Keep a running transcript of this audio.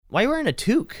Why are you wearing a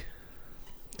toque?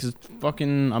 Because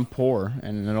fucking I'm poor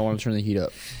and I don't want to turn the heat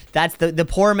up. That's the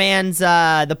poor man's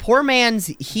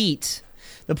heat.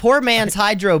 The poor man's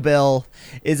hydro bill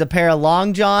is a pair of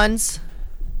long johns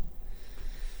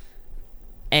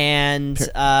and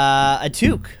a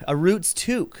toque, a Roots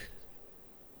toque.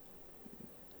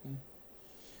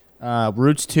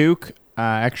 Roots toque,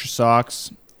 extra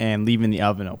socks, and leaving the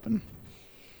oven open.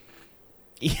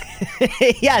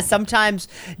 Yeah, sometimes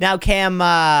now, Cam.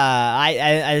 I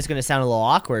it's going to sound a little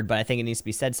awkward, but I think it needs to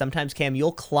be said. Sometimes, Cam,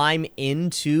 you'll climb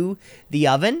into the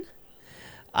oven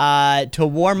to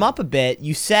warm up a bit.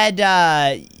 You said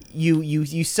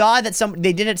you saw that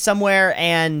they did it somewhere,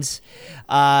 and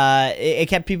it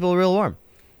kept people real warm.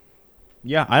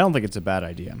 Yeah, I don't think it's a bad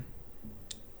idea.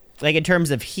 Like in terms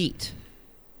of heat.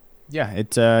 Yeah,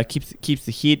 it keeps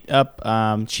the heat up.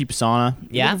 Cheap sauna.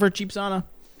 Yeah, looking for a cheap sauna.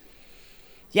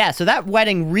 Yeah, so that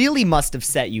wedding really must have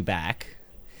set you back,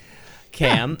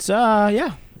 Cam.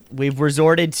 Yeah. We've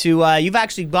resorted to, you've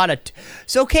actually got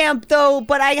so Cam, though,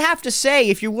 but I have to say,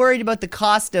 if you're worried about the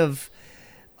cost of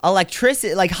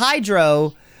electricity, like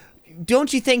hydro,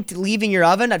 don't you think leaving your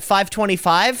oven at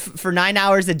 525 for 9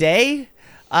 hours a day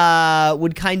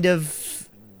would kind of,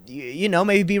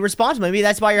 maybe be responsible? Maybe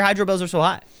that's why your hydro bills are so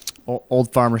high.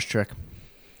 Old farmer's trick.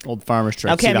 Old farmer's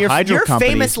trick. Okay, see, the hydro you're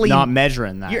company's famously not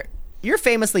measuring that. You're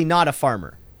famously not a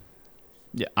farmer.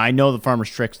 Yeah, I know the farmer's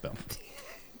tricks, though.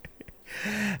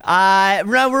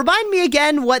 Remind me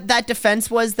again what that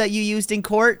defense was that you used in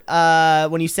court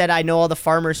when you said, I know all the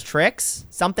farmer's tricks.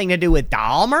 Something to do with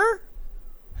Dahmer?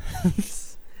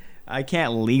 I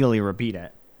can't legally repeat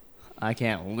it.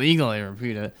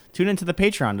 Tune into the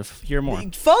Patreon to hear more.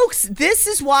 Folks, this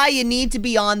is why you need to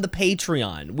be on the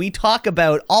Patreon. We talk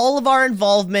about all of our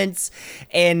involvements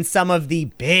in some of the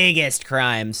biggest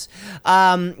crimes.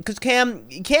 Because Cam,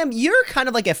 you're kind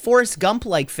of like a Forrest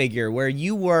Gump-like figure where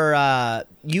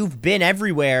you've been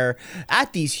everywhere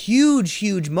at these huge,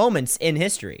 huge moments in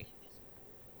history.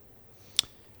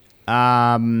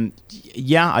 Yeah,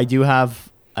 I do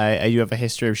have a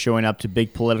history of showing up to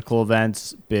big political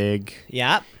events, big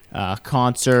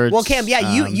concerts. Well, Cam,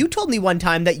 you told me one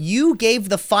time that you gave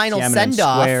the final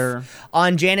send-off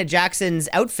on Janet Jackson's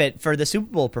outfit for the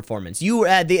Super Bowl performance. You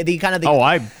I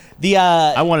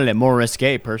wanted it more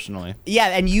risque personally. Yeah,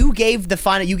 and you gave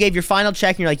your final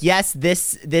check, and you're like, yes,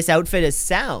 this outfit is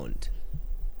sound.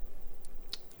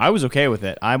 I was okay with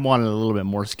it. I wanted a little bit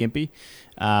more skimpy,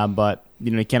 but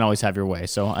you can't always have your way.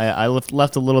 So I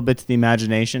left a little bit to the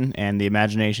imagination, and the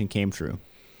imagination came true.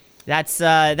 That's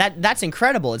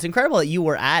incredible. It's incredible that you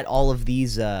were at all of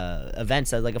these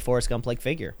events as like a Forrest Gump-like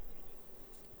figure.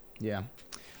 Yeah,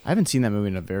 I haven't seen that movie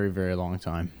in a very, very long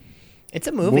time. It's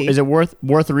a movie. Is it worth a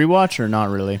rewatch or not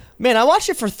really? Man, I watched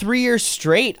it for 3 years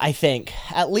straight. I think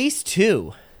at least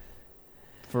 2.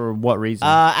 For what reason?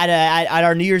 At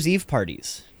our New Year's Eve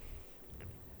parties.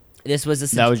 This was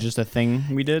that was just a thing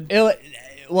we did.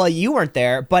 Well, you weren't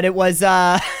there, but it was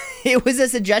it was a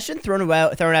suggestion thrown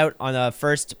out on the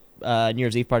first New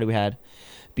Year's Eve party we had,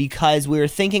 because we were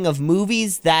thinking of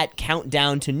movies that count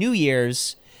down to New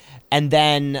Year's, and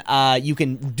then you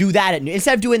can do that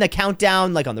instead of doing the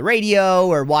countdown like on the radio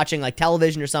or watching like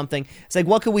television or something. It's like,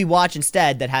 what could we watch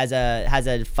instead that has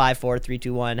a 5, 4, 3,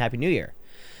 2, 1 Happy New Year?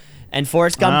 And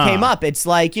Forrest Gump came up. It's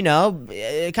like, kind of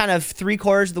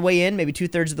 3/4 of the way in, maybe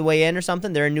 2/3 of the way in or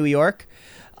something. They're in New York.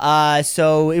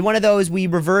 So in one of those, we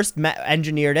reverse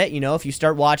engineered it. If you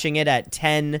start watching it at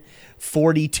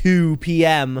 10:42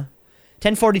 p.m.,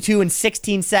 10:42 and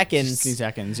 16 seconds. 16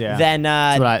 seconds, yeah. Then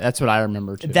that's what I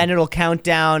remember too. Then it'll count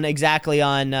down exactly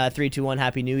on 3, 2, 1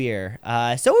 Happy New Year.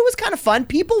 So it was kind of fun.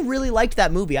 People really liked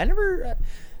that movie. I never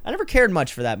cared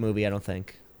much for that movie, I don't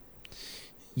think.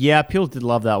 Yeah, people did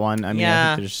love that one. I mean,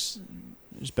 I think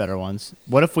there's better ones.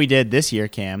 What if we did this year,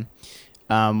 Cam?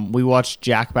 We watched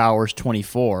Jack Bauer's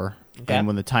 24, and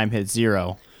when the time hits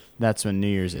 0, that's when New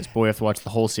Year's is. But we have to watch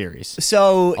the whole series.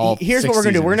 So here's what we're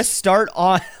going to do. We're going to start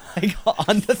on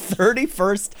on the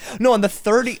 31st. No, on the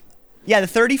 30. Yeah, the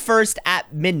 31st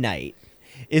at midnight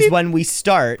is when we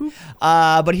start.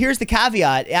 But here's the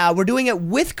caveat. We're doing it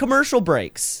with commercial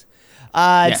breaks.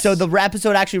 Yes. So the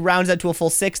episode actually rounds out to a full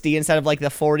 60 instead of like the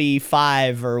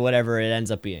 45 or whatever it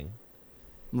ends up being.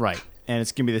 Right. And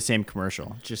it's going to be the same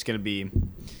commercial. It's just going to be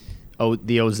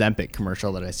the Ozempic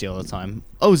commercial that I see all the time.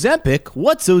 Ozempic?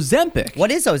 What's Ozempic?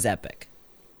 What is Ozempic?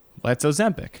 What's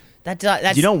Ozempic? That's,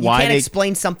 do you know why you can't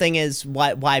explain something as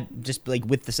why just like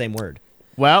with the same word.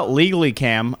 Well, legally,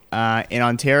 Cam, in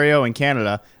Ontario and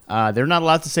Canada, they're not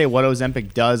allowed to say what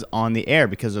Ozempic does on the air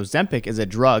because Ozempic is a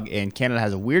drug, and Canada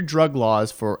has a weird drug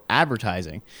laws for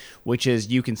advertising, which is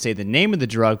you can say the name of the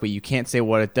drug, but you can't say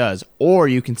what it does, or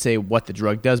you can say what the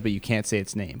drug does, but you can't say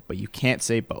its name, but you can't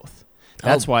say both.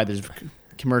 That's why there's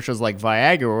commercials like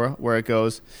Viagra where it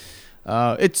goes,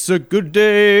 it's a good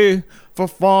day for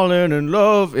falling in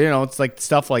love. You know, it's like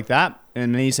stuff like that.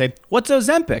 And then you say, what's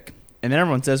Ozempic? And then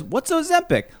everyone says, what's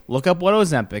Ozempic? Look up what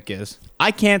Ozempic is. I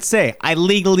can't say. I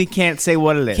legally can't say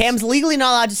what it is. Cam's legally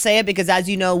not allowed to say it because, as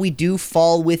you know, we do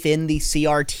fall within the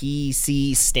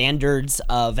CRTC standards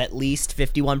of at least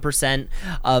 51%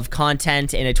 of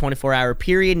content in a 24-hour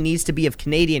period needs to be of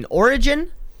Canadian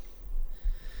origin.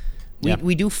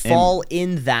 We do fall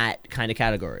in that kind of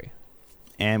category.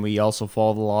 And we also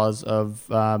follow the laws of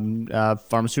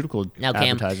pharmaceutical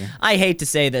advertising. Cam, I hate to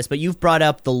say this, but you've brought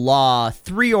up the law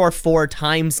 3 or 4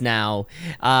 times now.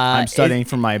 I'm studying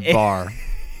for my bar.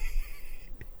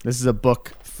 This is a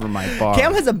book for my bar.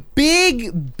 Cam has a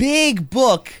big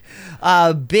book,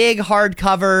 big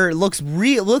hardcover.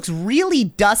 Looks really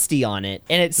dusty on it,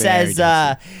 and it says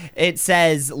the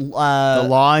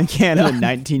law in Canada,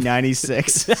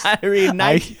 1996.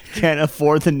 I can't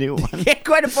afford the new one. You can't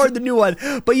quite afford the new one,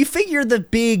 but you figure the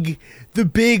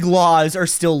big laws are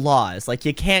still laws. Like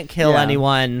you can't kill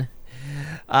anyone,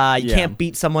 you can't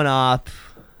beat someone up,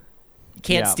 you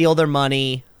can't steal their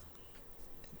money.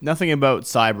 Nothing about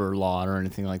cyber law or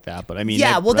anything like that, but I mean,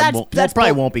 that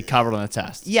probably won't be covered on the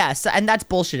test. Yes, and that's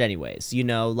bullshit, anyways. You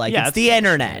know, like it's the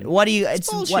internet. What do you?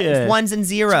 It's ones and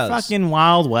zeros. It's fucking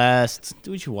Wild West. Do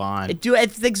what you want.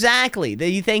 It's exactly.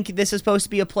 You think this is supposed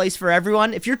to be a place for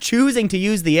everyone? If you're choosing to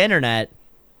use the internet,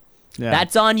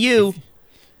 that's on you. If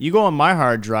you go on my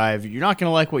hard drive, you're not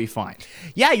gonna like what you find.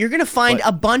 Yeah, you're gonna find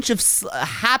a bunch of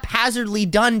haphazardly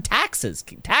done tax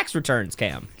returns,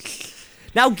 Cam.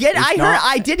 Now,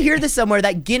 I did hear this somewhere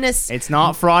that Guinness... It's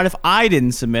not fraud if I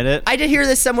didn't submit it. I did hear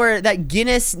this somewhere that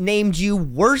Guinness named you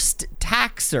worst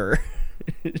taxer.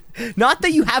 Not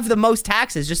that you have the most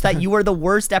taxes, just that you are the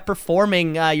worst at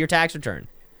performing your tax return.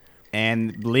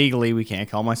 And legally, we can't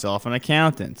call myself an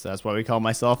accountant. So that's why we call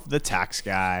myself the tax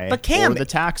guy. But Cam, or the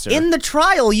taxer. In the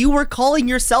trial, you were calling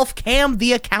yourself Cam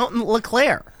the Accountant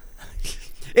Leclerc.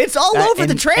 It's all over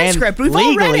the transcript. We've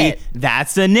all read it.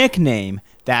 That's a nickname.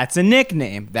 That's a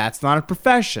nickname. That's not a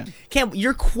profession. Cam,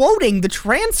 you're quoting the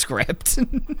transcript.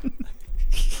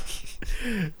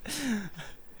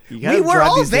 We were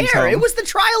all there. It was the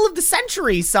trial of the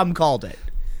century, some called it.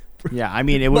 Yeah, I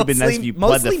mean, it would have been nice if you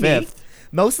pled the fifth.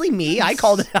 Mostly me. I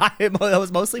called it. That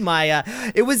was mostly my.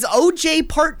 It was OJ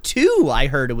Part 2. I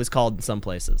heard it was called in some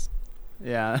places.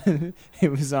 Yeah, it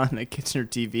was on the Kitchener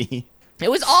TV. It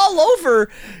was all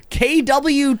over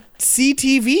KWCTV.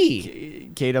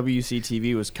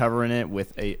 KWCTV was covering it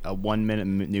with a 1-minute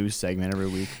news segment every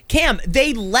week. Cam,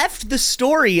 they left the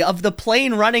story of the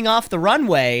plane running off the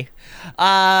runway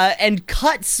and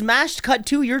smashed cut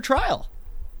to your trial.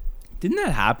 Didn't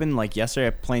that happen like yesterday?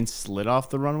 A plane slid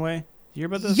off the runway? Did you hear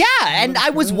about this? Yeah, and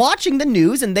I was watching the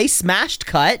news and they smashed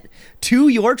cut to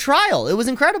your trial. It was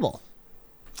incredible.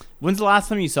 When's the last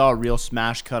time you saw a real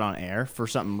smash cut on air for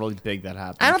something really big that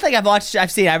happened? I don't think I've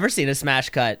ever seen a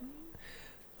smash cut.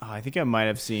 Oh, I think I might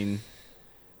have seen.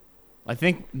 I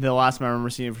think the last time I remember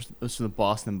seeing it was from the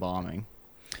Boston bombing.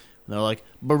 And they're like,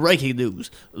 breaking news.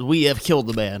 We have killed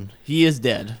the man. He is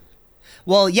dead.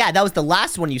 Well, yeah, that was the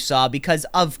last one you saw because,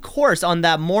 of course, on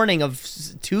that morning of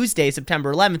Tuesday,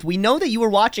 September 11th, we know that you were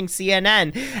watching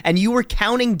CNN and you were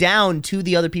counting down to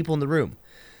the other people in the room.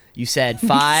 You said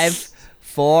 5...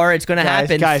 4, it's going to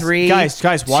happen. 3, guys,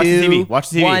 watch 2, the TV.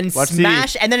 Watch the TV. 1, watch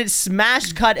smash, the TV. and then it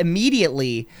smashed cut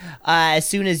immediately as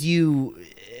soon as you...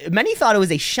 Many thought it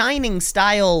was a Shining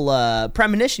style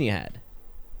premonition you had.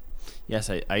 Yes,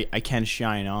 I can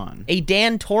shine on. A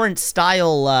Dan Torrance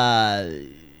style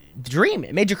dream.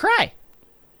 It made you cry.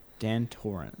 Dan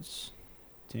Torrance.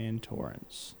 Did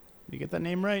you get that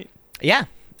name right? Yeah.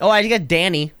 Oh, I got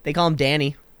Danny. They call him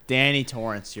Danny. Danny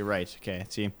Torrance, you're right. Okay,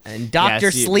 see. And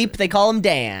Dr. Sleep, they call him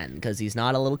Dan, because he's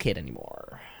not a little kid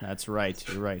anymore. That's right,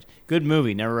 you're right. Good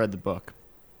movie, never read the book.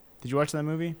 Did you watch that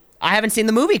movie? I haven't seen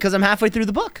the movie, because I'm halfway through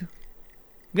the book. I'm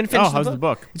going to finish how's the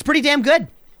book? It's pretty damn good.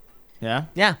 Yeah?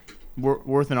 Yeah.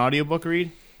 Worth an audiobook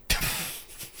read?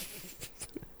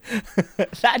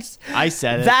 I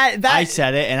said it. I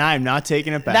said it, and I'm not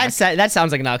taking it back. That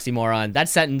sounds like an oxymoron. That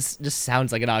sentence just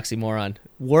sounds like an oxymoron.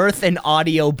 Worth an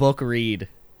audiobook read.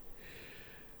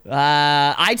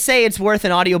 I'd say it's worth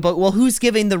an audiobook. Well, who's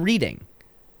giving the reading?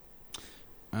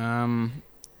 The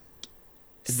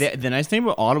nice thing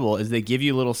about Audible is they give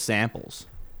you little samples.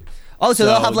 Oh, so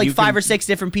they'll have like 5 or 6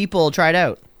 different people try it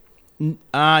out.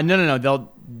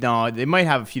 No. They might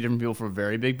have a few different people for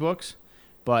very big books,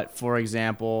 but for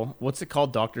example, what's it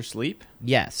called? Dr. Sleep.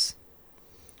 Yes.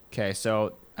 Okay,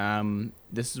 so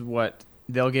this is what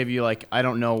they'll give you. Like, I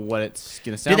don't know what it's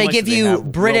gonna sound. Do they like, give you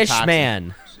British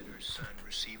man? Son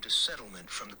received a settlement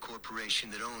from the corporation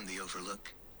that owned the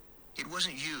Overlook. It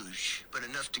wasn't huge, but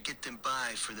enough to get them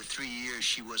by for the 3 years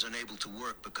she was unable to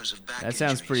work because of back That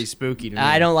sounds injuries. pretty spooky to me.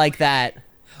 I don't like that.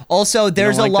 Also,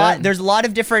 there's a like lot. that? There's a lot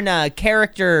of different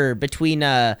character between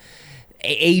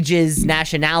ages,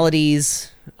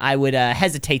 nationalities. I would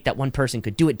hesitate that one person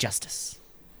could do it justice.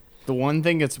 The one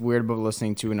thing that's weird about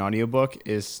listening to an audiobook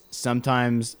is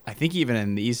sometimes, I think even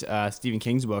in these Stephen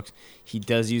King's books, he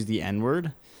does use the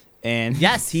N-word. And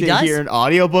yes, he to does. hear an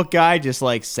audiobook guy just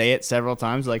like say it several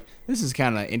times, like, this is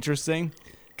kind of interesting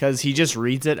because he just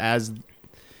reads it as,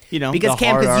 you know, because the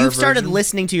Cam, hard because R you've started version.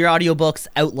 listening to your audiobooks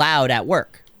out loud at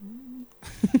work.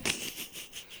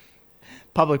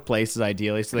 Public places,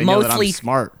 ideally, so they know that I'm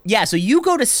smart. Yeah, so you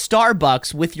go to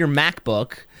Starbucks with your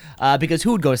MacBook, because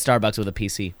who would go to Starbucks with a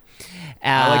PC?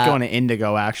 I like going to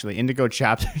Indigo, actually. Indigo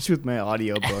chapters with my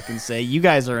audiobook and say, you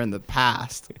guys are in the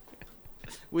past.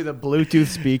 With a Bluetooth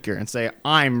speaker and say,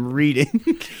 I'm reading.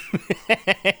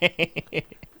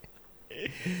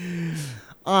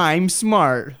 I'm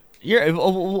smart. You're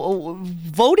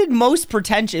voted most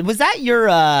pretentious. Was that your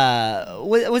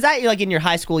was that like in your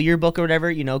high school yearbook or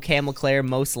whatever? You know, Cam LeClaire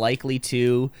most likely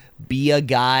to be a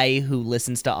guy who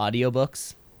listens to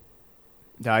audiobooks.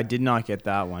 I did not get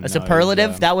that one. A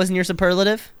superlative? That wasn't your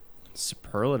superlative?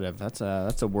 Superlative. That's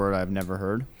a word I've never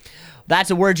heard.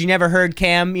 That's a word you never heard,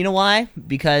 Cam. You know why?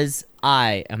 Because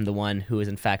I am the one who is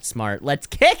in fact smart. Let's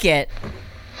kick it.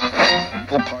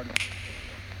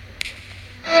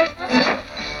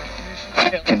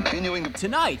 Continuing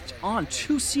Tonight on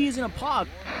 2 C's in a Pod.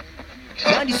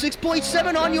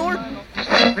 96.7 on your...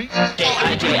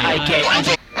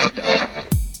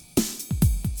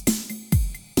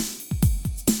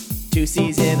 Two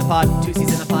C's in a pod, 2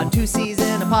 C's in a pod, 2 C's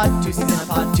in a pod, 2 C's in a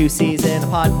pod, 2 C's in a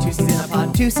pod, 2 C's in a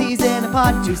pod, 2 C's in a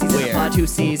pod, 2 C's in a pod, 2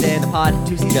 C's in a pod,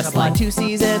 2 C's just like 2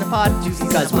 C's in a pod, 2 C's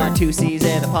because we're 2 C's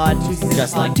in a pod, 2 C's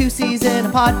just like 2 C's in a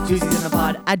pod, 2 C's in a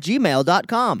pod at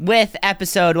gmail.com. With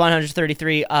episode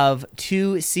 133 of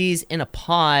 2 C's in a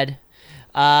pod.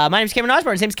 My name's Cameron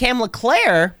Osborne. His name's Cam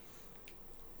LeClaire.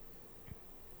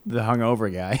 The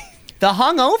hungover guy. The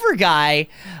hungover guy,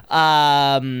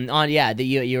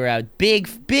 you were a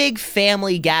big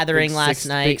family gathering last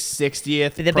night. Big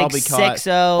 60th. The probably big caught 60.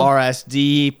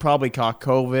 RSD. Probably caught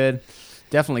COVID.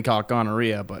 Definitely caught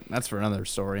gonorrhea, but that's for another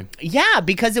story. Yeah,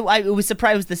 because it was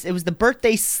surprised. It was the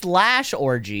birthday /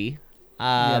 orgy.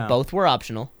 Yeah. Both were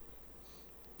optional.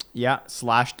 Yeah,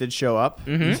 Slash did show up.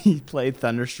 Mm-hmm. He played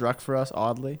Thunderstruck for us,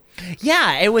 oddly.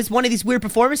 Yeah, it was one of these weird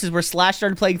performances where Slash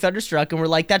started playing Thunderstruck, and we're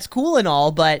like, that's cool and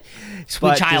all, but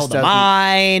Sweet Child of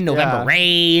Mine, November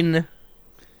Rain.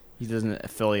 He doesn't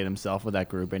affiliate himself with that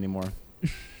group anymore.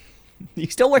 He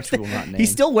still wears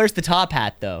the top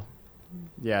hat, though.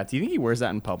 Yeah, do you think he wears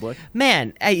that in public?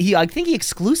 Man, I think he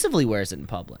exclusively wears it in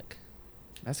public.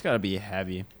 That's got to be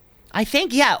heavy. I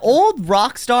think, yeah, old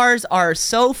rock stars are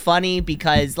so funny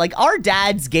because, like, our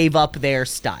dads gave up their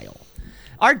style.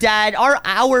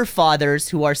 Our fathers,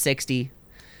 who are 60,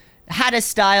 had a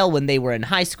style when they were in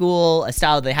high school, a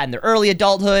style they had in their early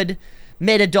adulthood,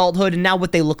 mid-adulthood, and now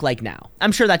what they look like now.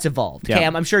 I'm sure that's evolved. Yeah.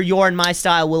 Cam, I'm sure your and my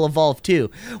style will evolve, too.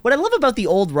 What I love about the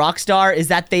old rock star is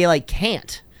that they, like,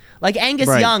 can't. Like,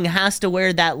 Angus Young has to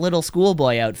wear that little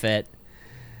schoolboy outfit.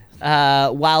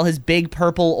 While his big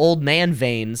purple old man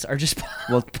veins are just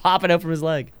popping out from his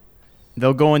leg.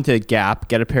 They'll go into Gap,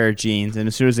 get a pair of jeans, and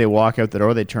as soon as they walk out the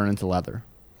door, they turn into leather.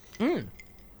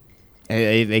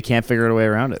 They can't figure out a way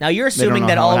around it. Now you're assuming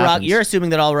that all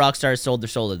rock stars sold their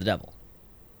soul to the devil.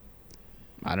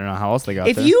 I don't know how else they got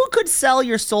If there. you could sell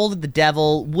your soul to the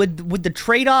devil, would the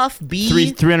trade-off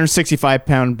be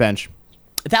 365-pound bench?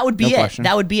 That would be No it. question.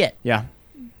 That would be it.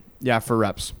 Yeah, for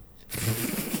reps.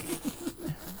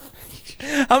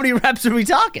 How many reps are we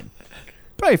talking?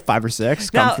 Probably 5 or 6,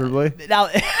 comfortably. Now,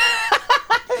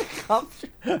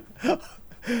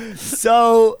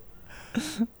 so,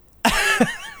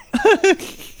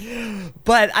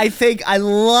 but I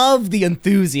love the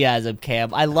enthusiasm,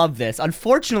 Cam. I love this.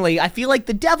 Unfortunately, I feel like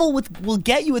the devil will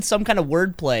get you with some kind of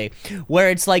wordplay where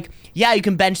it's like, yeah, you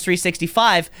can bench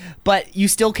 365, but you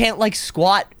still can't like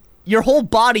squat. Your whole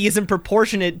body isn't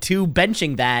proportionate to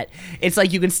benching that. It's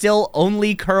like you can still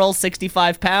only curl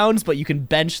 65 pounds, but you can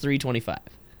bench 325.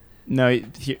 No,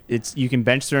 you can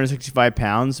bench 365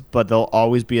 pounds, but there'll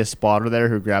always be a spotter there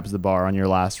who grabs the bar on your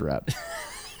last rep.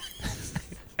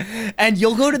 And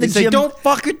you'll go to the It's gym. like, don't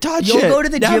fucking touch You'll it. go to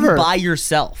the Never. gym by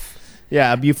yourself.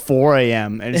 Yeah, it'd be 4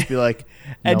 a.m. and just be like,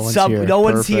 And no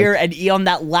one's here, and on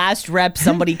that last rep,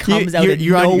 somebody comes out of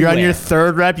you're nowhere. on your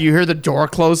third rep. You hear the door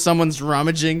close. Someone's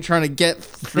rummaging, trying to get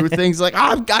through things. Like,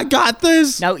 I got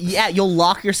this. Now, yeah, you'll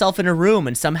lock yourself in a room,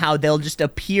 and somehow they'll just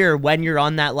appear when you're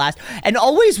on that last. And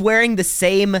always wearing the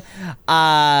same,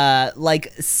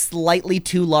 like slightly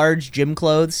too large gym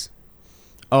clothes.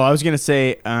 Oh, I was gonna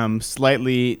say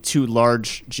slightly too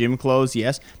large gym clothes,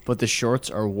 yes, but the shorts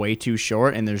are way too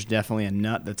short, and there's definitely a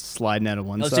nut that's sliding out of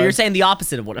one side. So you're saying the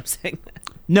opposite of what I'm saying.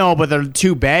 No, but they're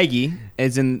too baggy,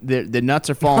 as in the nuts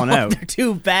are falling out. They're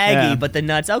too baggy, Yeah. but the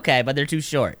nuts, okay, but they're too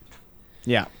short.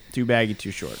 Yeah, too baggy,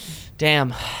 too short.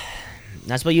 Damn.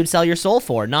 That's what you'd sell your soul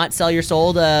for, not sell your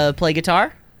soul to play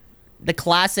guitar? The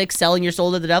classic selling your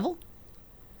soul to the devil?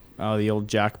 Oh, the old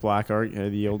Jack Black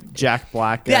the old Jack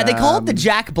Black. Yeah, they call it the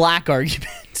Jack Black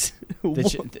argument.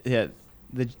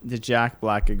 the Jack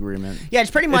Black agreement. Yeah, it's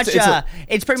pretty much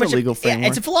it's pretty much a legal framework.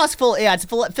 It's a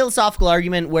philosophical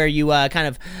argument where you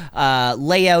kind of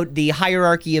lay out the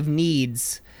hierarchy of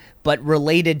needs, but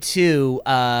related to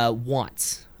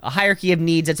wants. A hierarchy of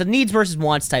needs. It's a needs versus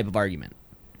wants type of argument.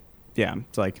 Yeah,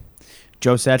 it's like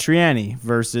Joe Satriani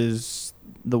versus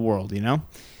the world. You know,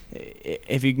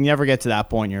 if you can never get to that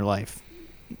point in your life,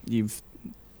 you've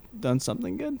done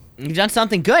something good. You've done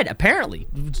something good, apparently.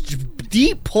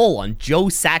 Deep pull on Joe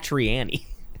Satriani.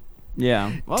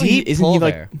 Yeah, well, Deep pull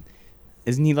there.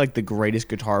 Isn't he like the greatest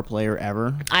guitar player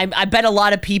ever? I bet a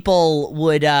lot of people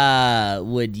would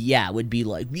be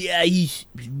like, yeah, he's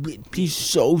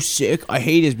so sick. I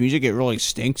hate his music. It really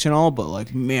stinks and all, but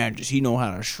like, man, does he know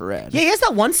how to shred? Yeah, he has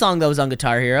that one song that was on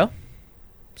Guitar Hero.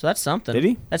 So that's something. Did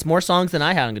he? That's more songs than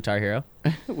I had on Guitar Hero.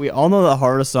 We all know the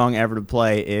hardest song ever to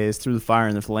play is "Through the Fire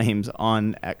and the Flames"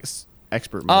 on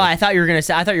expert mode. Oh, I thought you were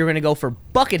gonna go for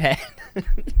Buckethead.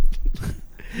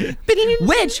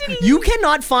 Which you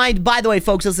cannot find. By the way,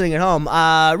 folks listening at home,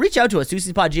 reach out to us,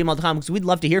 deucespod@gmail.com, because we'd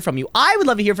love to hear from you. I would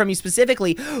love to hear from you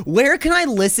specifically. Where can I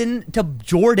listen to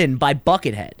Jordan by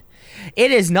Buckethead?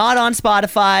 It is not on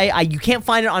Spotify. You can't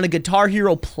find it on a Guitar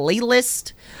Hero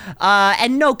playlist.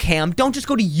 And no, Cam, don't just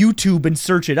go to YouTube and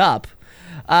search it up.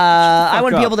 I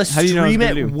want to be able to stream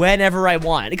it whenever I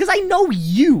want, because I know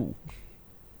you.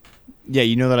 Yeah,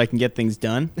 you know that I can get things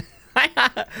done.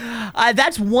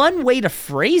 That's one way to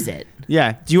phrase it.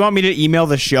 Yeah. Do you want me to email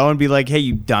the show and be like, "Hey,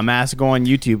 you dumbass, go on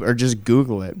YouTube," or just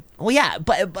Google it? Well, yeah,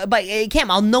 but Cam,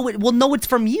 I'll know it. We'll know it's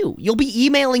from you. You'll be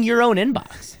emailing your own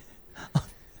inbox.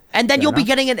 And then you'll be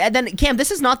getting it. And then, Cam,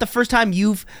 this is not the first time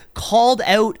you've called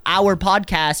out our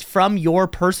podcast from your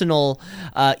personal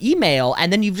email,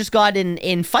 and then you've just gotten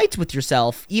in fights with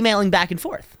yourself, emailing back and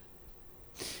forth.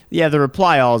 Yeah, the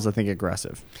reply all is, I think,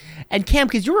 aggressive. And Cam,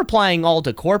 because you're replying all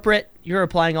to corporate,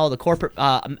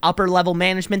 upper level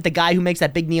management, the guy who makes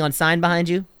that big neon sign behind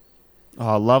you.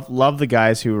 Oh, love the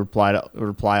guys who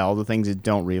reply all the things that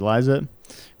don't realize it.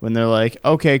 When they're like,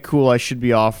 okay, cool, I should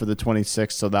be off for the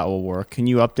 26th, so that will work. Can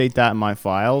you update that in my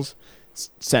files?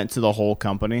 Sent to the whole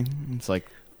company. It's like,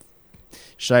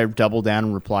 should I double down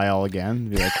and reply all again?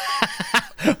 Be like,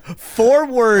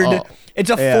 forward. It's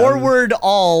a forward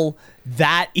all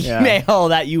that email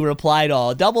that you replied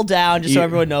all. Double down just so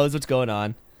everyone knows what's going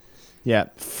on. Yeah,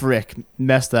 frick.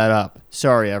 Messed that up.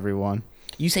 Sorry, everyone.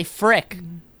 You say frick.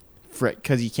 Frick,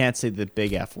 because you can't say the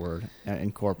big F word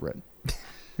in corporate.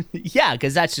 Yeah,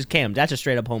 because that's just Cam. That's just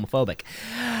straight up homophobic.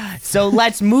 So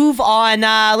let's move on.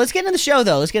 Let's get into the show,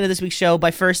 though. Let's get into this week's show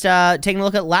by first taking a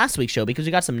look at last week's show, because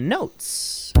we got some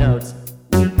notes. Notes.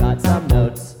 We got some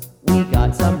notes. We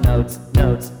got some notes.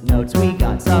 Notes. We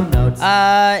got some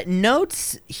notes.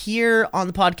 Notes here on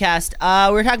the podcast.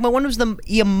 We were talking about when was the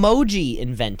emoji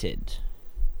invented.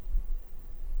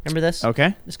 Remember this?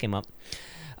 Okay. This came up.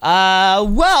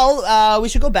 We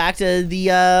should go back to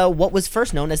the what was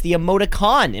first known as the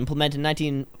emoticon, implemented in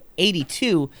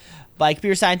 1982 by a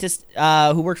computer scientist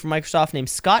who worked for Microsoft named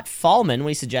Scott Fahlman, when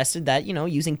he suggested that,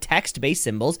 using text-based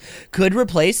symbols could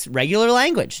replace regular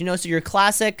language. So your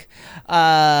classic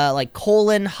like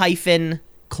colon, hyphen,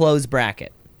 close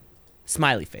bracket,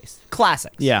 smiley face.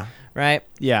 Classics. Yeah. Right?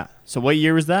 Yeah. So what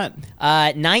year was that?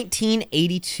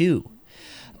 1982.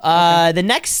 The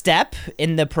next step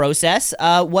in the process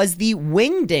was the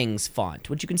Wingdings font,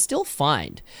 which you can still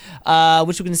find,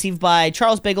 which was conceived by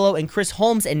Charles Bigelow and Chris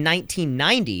Holmes in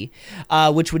 1990,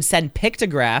 which would send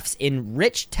pictographs in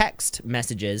rich text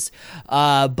messages,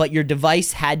 but your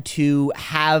device had to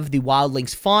have the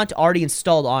Wildlings font already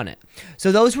installed on it.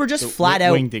 So those were just flat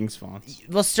out Wingdings fonts.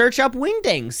 Well, search up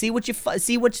Wingdings, see what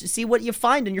you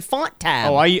find in your font tab.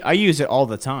 Oh, I use it all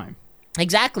the time.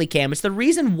 Exactly, Cam. It's the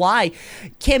reason why.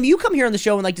 Cam, you come here on the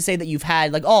show and like to say that you've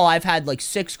had like, oh, I've had like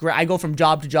 6 grand. I go from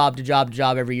job to job to job to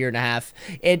job every year and a half.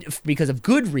 Because of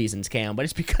good reasons, Cam, but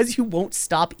it's because you won't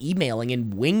stop emailing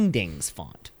in Wingdings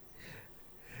font.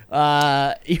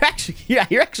 You're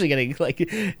actually getting like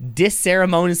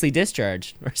ceremoniously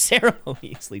discharged. But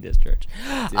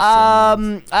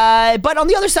on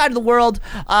the other side of the world,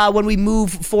 when we move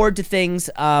forward to things,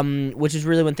 which is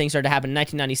really when things started to happen in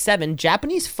 1997,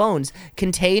 Japanese phones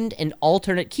contained an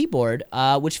alternate keyboard,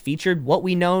 which featured what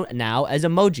we know now as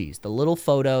emojis, the little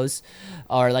photos,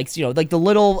 or like the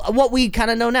little what we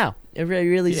kind of know now. It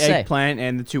really the say. Eggplant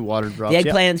and the 2 water drops. The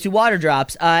eggplant and 2 water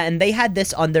drops. And they had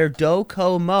this on their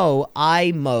Docomo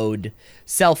iMode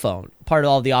cell phone, part of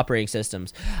all the operating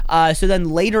systems. So then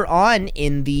later on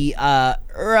in the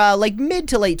like mid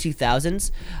to late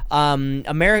 2000s,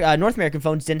 North American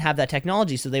phones didn't have that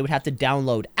technology, so they would have to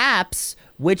download apps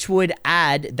which would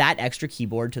add that extra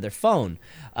keyboard to their phone,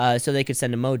 so they could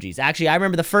send emojis. Actually, I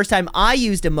remember the first time I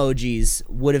used emojis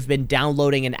would have been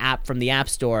downloading an app from the App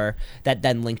Store that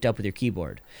then linked up with your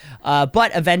keyboard.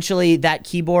 But eventually that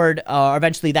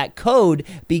that code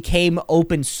became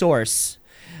open source.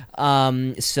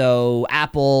 So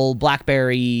Apple,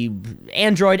 BlackBerry,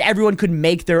 Android, everyone could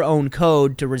make their own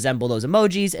code to resemble those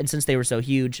emojis, and since they were so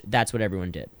huge, that's what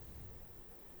everyone did.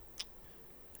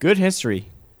 Good history.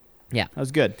 Yeah, that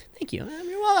was good. Thank you. We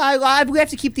have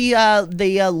to keep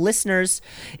the listeners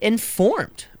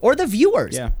informed, or the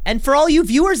viewers. Yeah. And for all you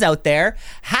viewers out there,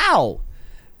 how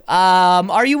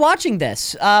are you watching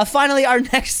this? Finally, our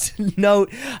next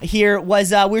note here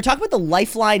was we were talking about the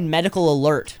Lifeline medical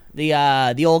alert,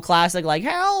 the old classic, like,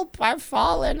 help, I've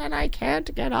fallen and I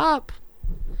can't get up.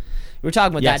 We were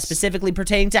talking about that specifically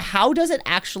pertaining to how does it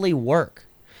actually work.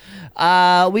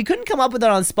 We couldn't come up with it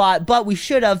on the spot, but we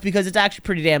should have, because it's actually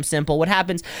pretty damn simple. What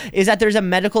happens is that there's a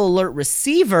medical alert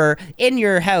receiver in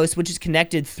your house, which is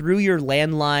connected through your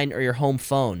landline or your home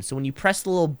phone. So when you press the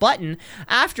little button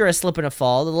after a slip and a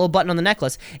fall, the little button on the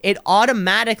necklace, it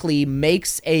automatically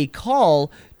makes a call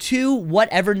to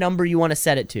whatever number you want to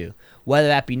set it to, whether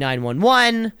that be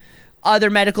 911, other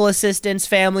medical assistance,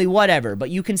 family, whatever. But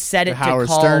you can set it to call. The Howard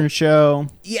Stern Show.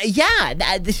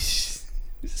 Yeah.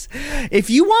 If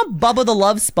you want Bubba the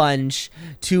Love Sponge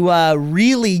to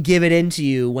really give it into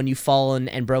you when you've fallen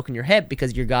and broken your hip because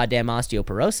of your goddamn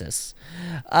osteoporosis,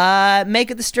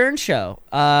 make it the Stern Show.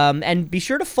 And be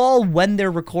sure to fall when they're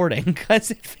recording,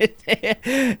 because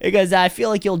I feel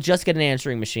like you'll just get an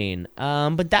answering machine.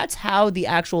 But that's how the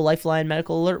actual Lifeline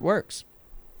medical alert works.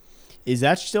 Is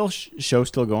that show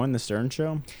still going, the Stern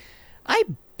Show? I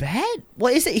bet.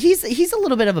 Well, is it? He's a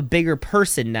little bit of a bigger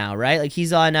person now, right? Like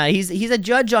he's on. He's a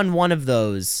judge on one of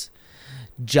those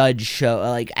judge show,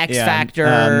 like X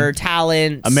Factor,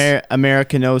 Talent.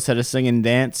 America Knows How to Sing and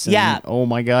Dance. And, oh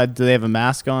my God, do they have a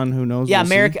mask on? Who knows? Yeah,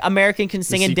 American can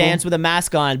sing and dance with a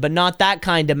mask on, but not that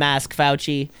kind of mask,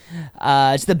 Fauci.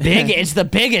 It's the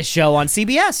biggest show on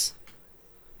CBS.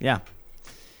 Yeah.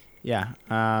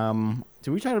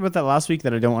 Did we talk about that last week?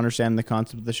 That I don't understand the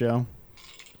concept of the show.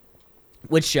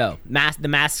 Which show? The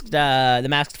masked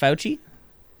Fauci?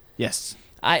 Yes.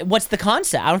 What's the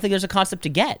concept? I don't think there's a concept to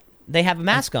get. They have a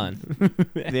mask on.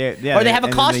 Or they have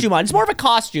a costume on. It's more of a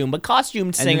costume, but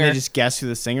costumed singer. And then they just guess who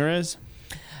the singer is?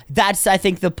 That's, I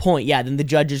think, the point. Yeah, then the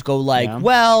judges go like,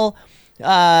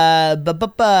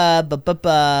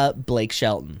 Blake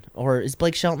Shelton. Or is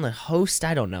Blake Shelton the host?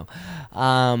 I don't know.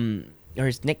 Or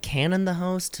is Nick Cannon the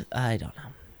host? I don't know.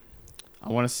 I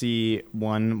want to see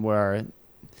one where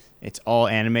it's all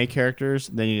anime characters.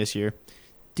 Then you just hear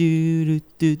do do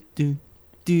do do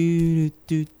do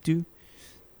do do,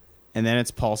 and then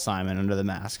it's Paul Simon under the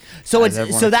mask. So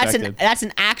that's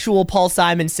an actual Paul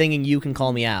Simon singing "You Can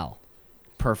Call Me Al."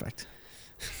 Perfect.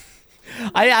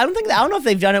 I don't know if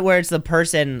they've done it where it's the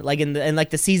person like in like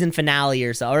the season finale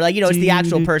or so, or like it's the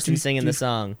actual person singing the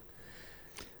song.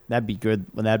 That'd be good.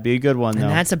 That'd be a good one, though.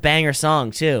 And that's a banger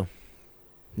song too.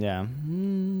 Yeah.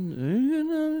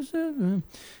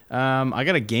 I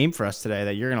got a game for us today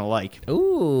that you're gonna like.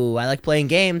 Ooh, I like playing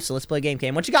games, so let's play a game.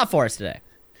 Cam, what you got for us today?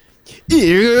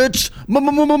 It's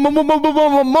March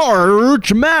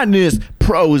Madness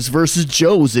Pros versus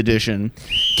Joes edition.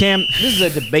 Cam, this is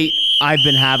a debate I've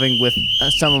been having with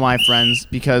some of my friends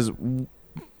because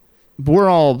we're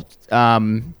all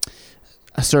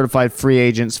certified free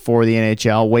agents for the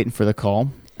NHL, waiting for the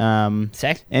call. And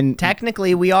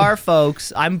technically we are,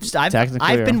 folks. I've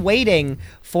been waiting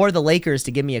for the Lakers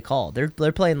to give me a call. They're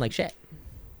playing like shit.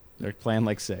 They're playing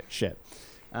like shit.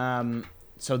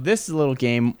 So this is a little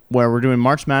game where we're doing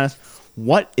March Madness.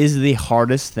 What is the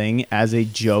hardest thing as a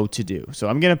Joe to do? So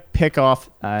I'm gonna pick off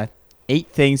a 8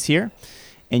 things here,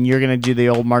 and you're going to do the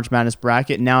old March Madness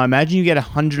bracket. Now, imagine you get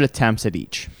 100 attempts at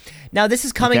each. Now, this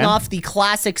is coming off the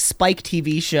classic Spike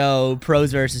TV show,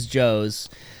 Pros vs. Joes.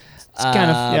 It's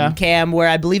kind of, yeah. Cam, where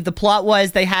I believe the plot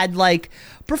was they had like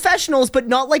professionals, but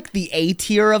not like the A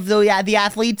tier of the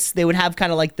athletes. They would have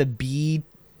kind of like the B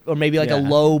or maybe like a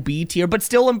low B tier, but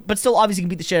still obviously can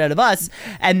beat the shit out of us.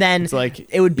 And then it's like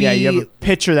it would be you have a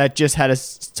pitcher that just had a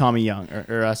Tommy Young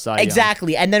or a Cy Young.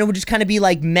 Exactly. And then it would just kind of be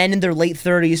like men in their late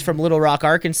 30s from Little Rock,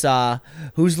 Arkansas,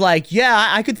 who's like, yeah,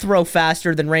 I could throw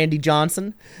faster than Randy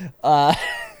Johnson, the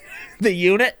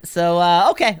unit. So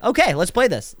okay, let's play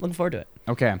this. Looking forward to it.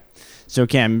 Okay. So,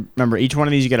 Cam, remember, each one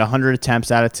of these, you get 100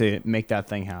 attempts at it to make that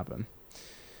thing happen.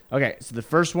 Okay, so the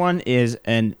first one is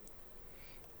an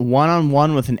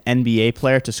one-on-one with an NBA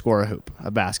player to score a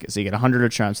basket. So you get 100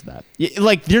 attempts at that.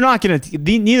 Like, you're not going to...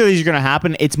 Neither of these are going to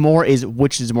happen. It's more is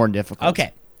which is more difficult.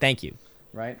 Okay, thank you.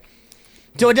 Right?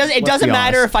 So it doesn't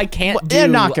matter if I can't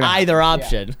do either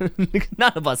option. Yeah.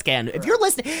 None of us can. If you're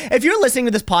listening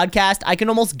to this podcast, I can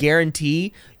almost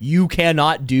guarantee you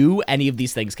cannot do any of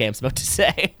these things Cam's about to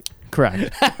say.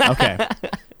 Correct. Okay.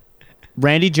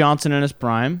 Randy Johnson in his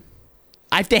prime.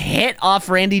 I have to hit off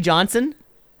Randy Johnson?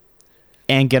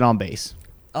 And get on base.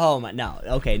 Oh, my. No.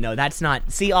 Okay, no, that's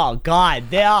not. See, oh, God.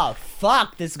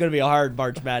 Fuck. This is going to be a hard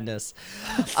March Madness.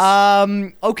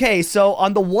 Okay, so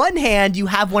on the one hand, you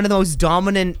have one of the most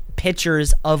dominant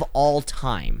pitchers of all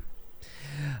time.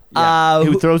 Yeah.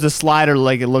 Who throws a slider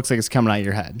like it looks like it's coming out of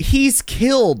your head. He's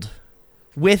killed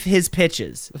with his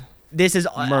pitches. This is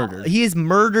murdered. He has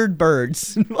murdered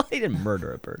birds. Well, he didn't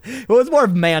murder a bird. Well, it's more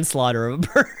of manslaughter of a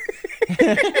bird.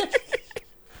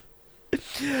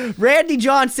 Randy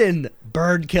Johnson,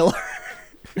 bird killer,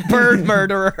 bird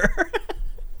murderer.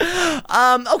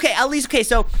 Okay.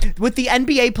 So with the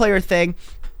NBA player thing,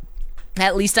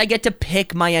 at least I get to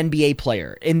pick my NBA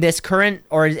player in this current,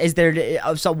 or is there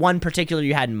one particular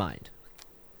you had in mind?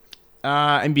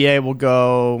 NBA will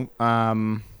go.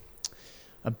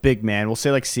 A big man. We'll say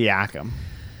like Siakam.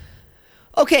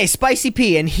 Okay, Spicy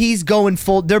P, and he's going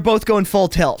full. They're both going full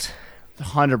tilt.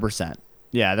 100%.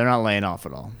 Yeah, they're not laying off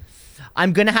at all.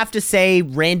 I'm gonna have to say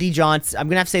Randy Johnson. I'm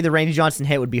gonna have to say the Randy Johnson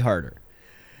hit would be harder.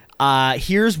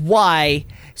 Here's why.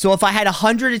 So if I had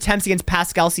 100 attempts against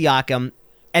Pascal Siakam,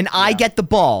 and I get the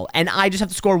ball, and I just have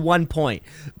to score 1 point,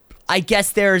 I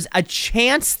guess there's a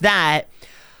chance that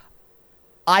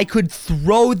I can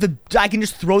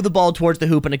just throw the ball towards the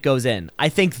hoop and it goes in. I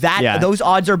think that those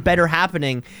odds are better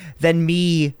happening than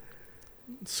me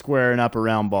squaring up a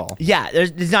round ball. Yeah,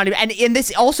 there's not even, and in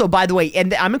this also, by the way,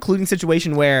 and I'm including a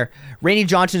situation where Randy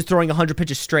Johnson's throwing 100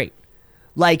 pitches straight.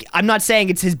 Like, I'm not saying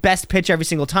it's his best pitch every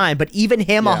single time, but even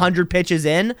him 100 pitches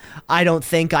in, I don't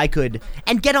think I could.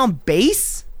 And get on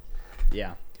base?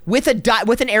 Yeah. With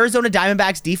an Arizona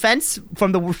Diamondbacks defense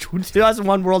from the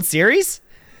 2001 World Series?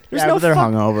 They're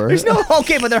hungover. There's no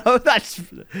but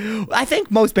they're. I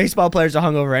think most baseball players are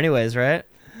hungover, anyways, right?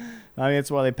 I mean, that's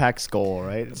why they pack Skull,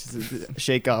 right? It's just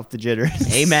shake off the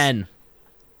jitters. Amen.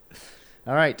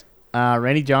 All right,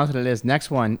 Randy Johnson. It is.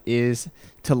 Next one is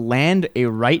to land a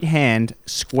right hand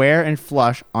square and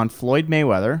flush on Floyd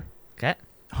Mayweather. Okay.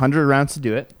 100 rounds to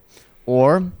do it,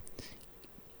 or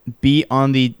be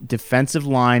on the defensive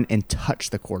line and touch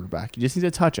the quarterback. You just need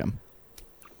to touch him.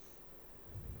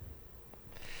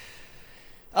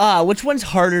 Which one's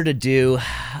harder to do?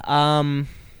 I'm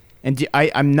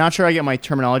not sure I get my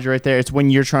terminology right there. It's when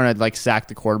you're trying to like sack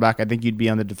the quarterback. I think you'd be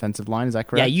on the defensive line. Is that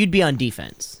correct? Yeah, you'd be on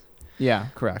defense. Yeah,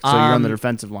 correct. So you're on the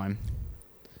defensive line.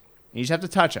 You just have to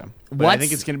touch him. But I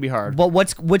think it's going to be hard. But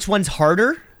which one's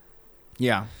harder?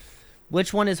 Yeah.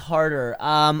 Which one is harder?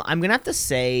 I'm going to have to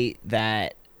say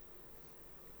that.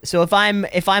 So if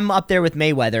I'm up there with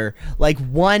Mayweather, like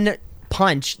one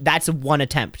punch, that's one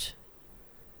attempt.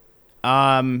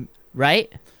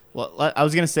 Right? Well, I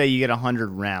was gonna say you get 100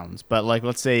 rounds, but like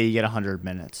let's say you get 100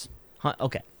 minutes.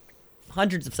 Okay,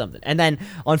 hundreds of something, and then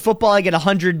on football I get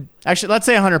 100. Actually, let's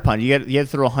say 100 punch. You have to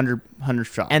throw 100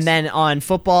 shots, and then on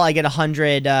football I get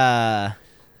 100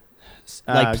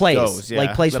 like plays,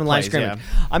 like plays from the line of scrimmage.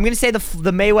 Yeah. I'm gonna say the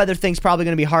Mayweather thing's probably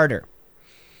gonna be harder.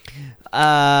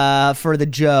 For the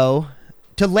Joe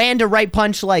to land a right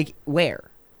punch, like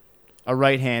where? A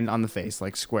right hand on the face,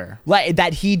 like square. Like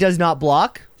that he does not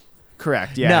block?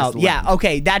 Correct, yeah. No, yeah,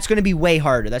 okay, that's going to be way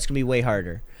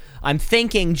harder. I'm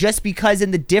thinking just because in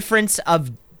the difference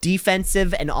of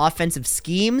defensive and offensive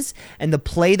schemes and the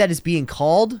play that is being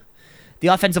called, the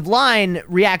offensive line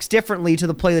reacts differently to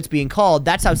the play that's being called.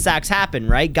 That's how sacks happen,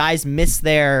 right? Guys miss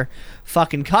their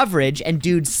fucking coverage and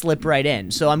dudes slip right in.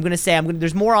 So I'm going to say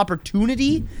there's more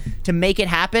opportunity to make it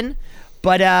happen.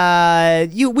 But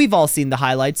we've all seen the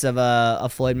highlights of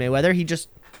Floyd Mayweather. He just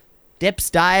dips,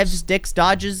 dives,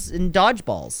 dodges, and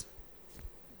dodgeballs.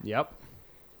 Yep.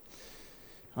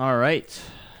 All right.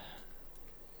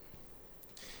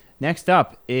 Next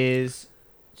up is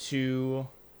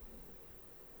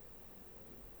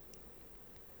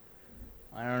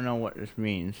I don't know what this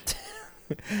means.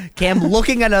 Cam,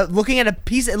 looking at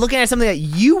something that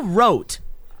you wrote.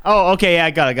 Oh, okay, yeah,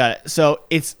 I got it. So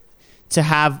it's to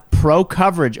have pro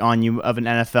coverage on you of an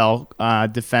NFL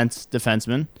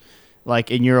defenseman,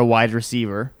 like, and you're a wide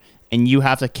receiver, and you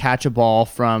have to catch a ball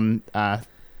from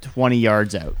 20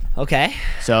 yards out. Okay.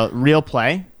 So real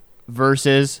play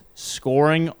versus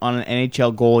scoring on an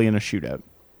NHL goalie in a shootout.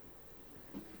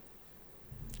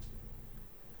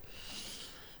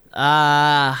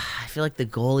 I feel like the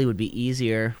goalie would be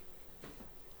easier.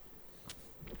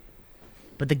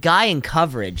 But the guy in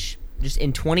coverage, just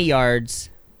in 20 yards,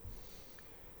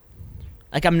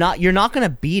 like you're not going to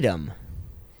beat him.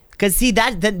 Because see,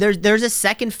 there's a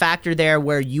second factor there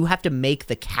where you have to make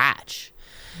the catch.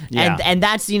 Yeah. And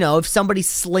that's, if somebody's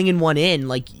slinging one in,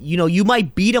 like, you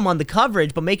might beat him on the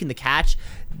coverage, but making the catch,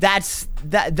 those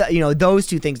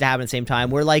two things to happen at the same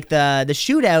time. Where, like, the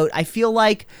shootout, I feel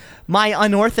like my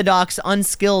unorthodox,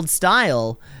 unskilled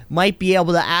style might be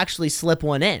able to actually slip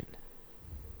one in.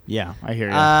 Yeah, I hear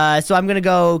you. So I'm going to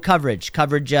go coverage,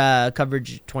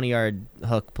 20-yard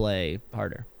hook play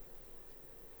harder.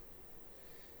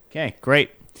 Okay, great.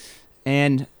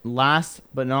 And last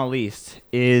but not least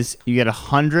is you get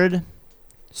 100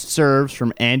 serves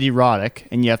from Andy Roddick,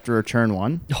 and you have to return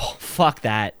one. Oh, fuck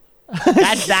that.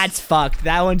 That's fucked.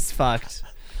 That one's fucked.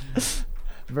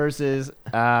 Versus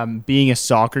being a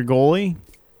soccer goalie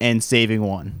and saving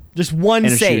one. Just one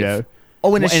in save. A shootout.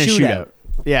 Oh, in a shootout.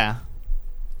 Yeah.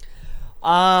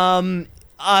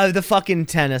 The fucking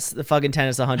tennis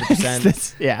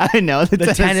 100%. Yeah, I know. The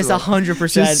tennis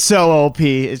 100%. Just so OP.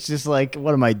 It's just like,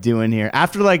 what am I doing here?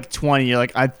 After like 20, you're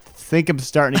like, I think I'm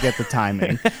starting to get the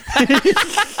timing.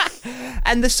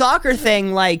 And the soccer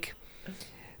thing, like,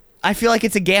 I feel like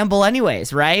it's a gamble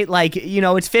anyways, right? Like,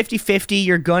 it's 50-50.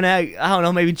 You're gonna, I don't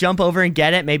know, maybe jump over and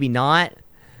get it, maybe not.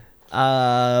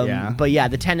 Yeah. But yeah,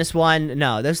 the tennis one,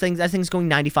 no, that thing's going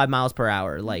 95 miles per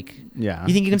hour. Like, yeah,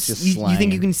 you think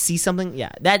you can see something?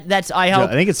 Yeah, that's. I hope.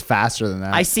 I think it's faster than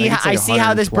that. I see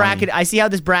how this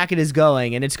bracket is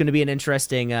going, and it's going to be an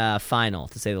interesting final,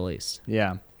 to say the least.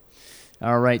 Yeah.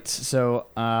 All right. So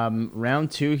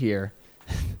round 2 here,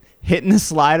 hitting the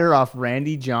slider off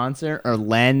Randy Johnson or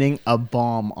landing a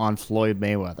bomb on Floyd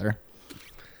Mayweather.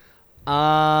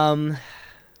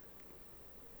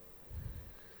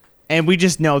 And we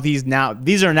just know these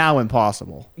are now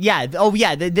impossible. Yeah. Oh,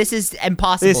 yeah. This is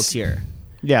impossible tier.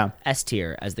 Yeah. S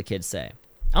tier, as the kids say.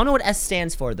 I don't know what S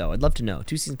stands for, though. I'd love to know.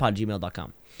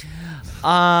 2seasonpod@gmail.com.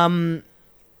 Oh,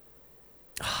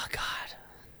 God.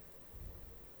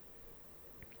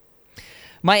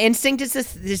 My instinct is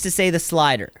to say the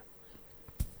slider.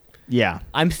 Yeah.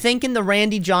 I'm thinking the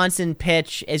Randy Johnson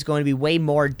pitch is going to be way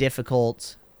more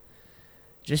difficult.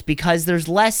 Just because there's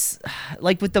less,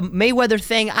 like with the Mayweather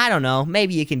thing, I don't know.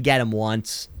 Maybe you can get him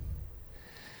once.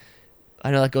 I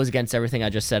know that goes against everything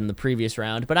I just said in the previous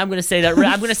round, but I'm going to say that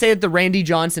the Randy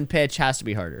Johnson pitch has to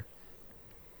be harder.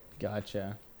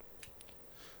 Gotcha.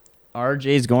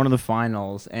 RJ's going to the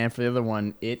finals, and for the other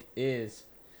one, it is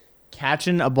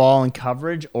catching a ball in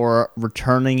coverage or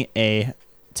returning a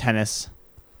tennis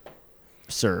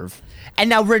serve. And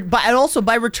now, and also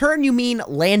by return, you mean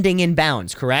landing in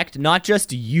bounds, correct? Not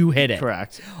just you hit it.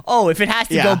 Correct. Oh, if it has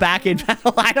to go back in,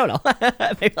 I don't know.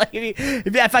 Maybe like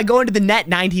if I go into the net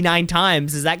 99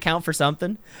 times, does that count for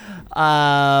something?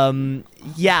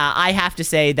 Yeah, I have to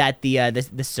say that the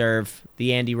serve,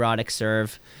 the Andy Roddick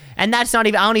serve, and that's not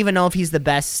even. I don't even know if he's the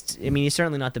best. I mean, he's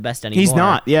certainly not the best anymore. He's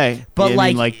not. Yeah, but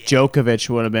like Djokovic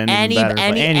would have been better.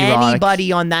 Anybody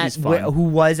Roddick, on that who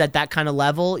was at that kind of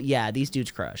level, yeah, these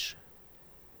dudes crush.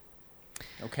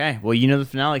 Okay, well, you know the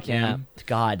finale, Cam. Yeah.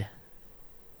 God.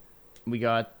 We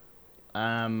got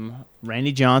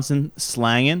Randy Johnson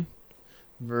slanging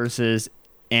versus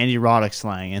Andy Roddick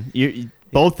slanging.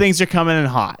 Both things are coming in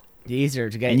hot. These are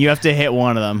to get, and you have to hit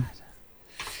one of them.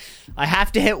 I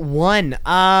have to hit one.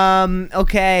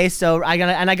 Okay, so I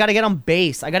gotta get on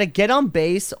base. I gotta get on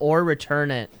base or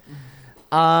return it.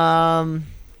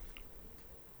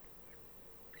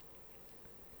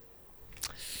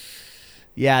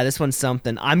 Yeah, this one's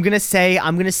something. I'm gonna say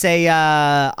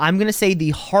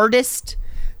the hardest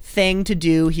thing to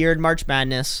do here in March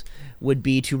Madness would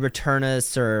be to return a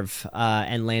serve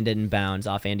and land it in bounds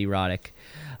off Andy Roddick.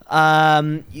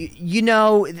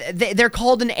 They're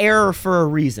called an error for a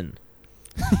reason.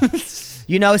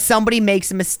 somebody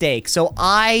makes a mistake. So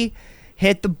I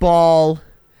hit the ball.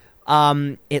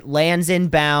 It lands in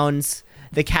bounds.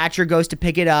 The catcher goes to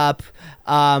pick it up.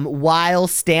 While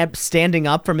standing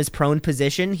up from his prone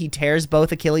position, he tears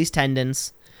both Achilles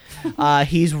tendons.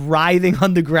 He's writhing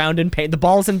on the ground in pain. The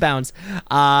ball's in bounds.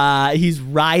 He's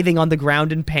writhing on the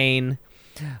ground in pain.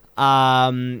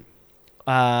 And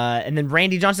then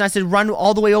Randy Johnson has to run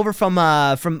all the way over from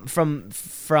the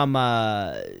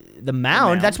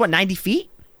mound. That's what, 90 feet?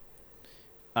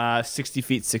 60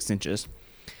 feet 6 inches.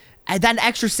 And that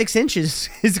extra 6 inches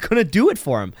is going to do it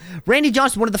for him. Randy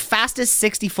Johnson, one of the fastest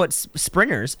 60-foot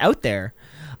sprinters out there.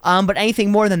 But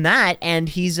anything more than that, and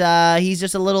he's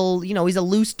just a little, he's a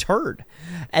loose turd.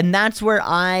 And that's where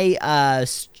I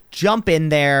jump in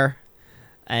there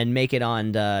and make it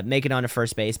on to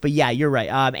first base. But yeah, you're right.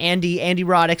 Andy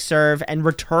Roddick serve and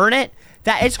return it.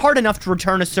 That it's hard enough to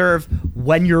return a serve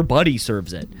when your buddy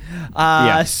serves it.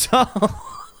 So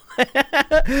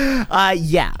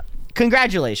yeah.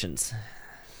 Congratulations.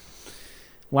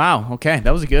 Wow. Okay,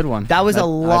 that was a good one. That was a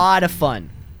lot of fun.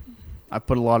 I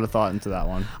put a lot of thought into that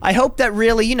one. I hope that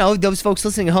really, those folks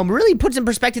listening at home really puts in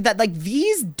perspective that like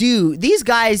these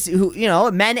guys who,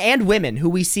 men and women who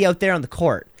we see out there on the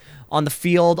court, on the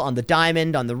field, on the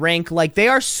diamond, on the rink, like they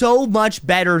are so much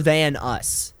better than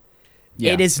us.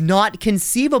 Yeah. It is not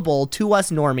conceivable to us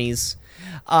normies,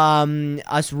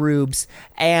 us rubes.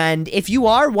 And if you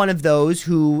are one of those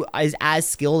who is as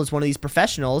skilled as one of these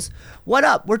professionals, what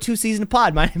up? We're 2 Seasons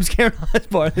Pod. My name's Karen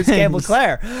Osborne. This is Campbell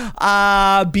Clare.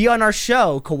 Be on our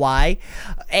show, Kawhi.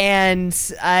 And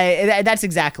that's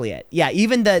exactly it. Yeah,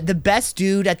 even the best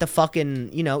dude at the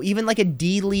fucking, even like a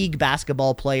D-League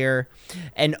basketball player,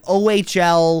 an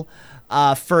OHL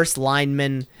first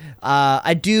lineman,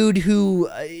 a dude who,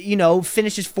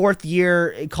 finished his 4th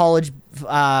year college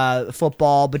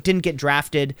football but didn't get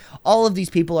drafted. All of these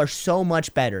people are so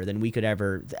much better than we could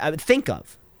ever think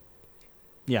of.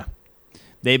 Yeah.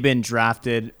 They've been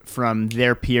drafted from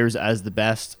their peers as the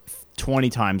best 20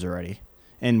 times already,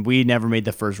 and we never made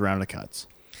the first round of cuts.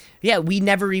 Yeah, we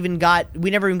never even got in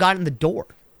the door.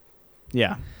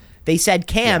 Yeah. They said,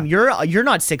 Cam, you're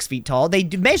not 6 feet tall. They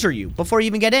measure you before you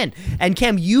even get in. And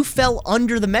Cam, you fell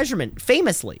under the measurement,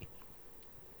 famously.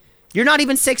 You're not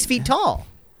even 6 feet tall.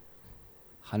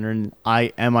 Am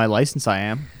I licensed? I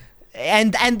am.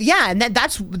 And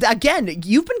that's, again,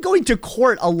 you've been going to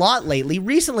court a lot lately,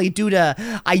 recently due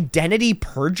to identity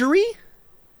perjury.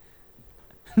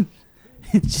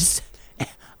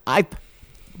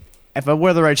 If I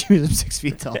wear the right shoes, I'm 6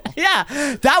 feet tall. Yeah,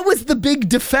 that was the big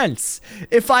defense.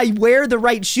 If I wear the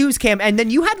right shoes, Cam, and then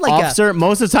you had like Officer,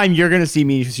 most of the time you're going to see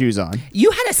me with shoes on.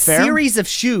 You had a series of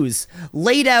shoes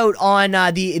laid out on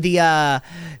the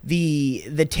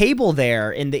table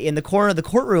there in the corner of the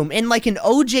courtroom in like an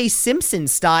O.J. Simpson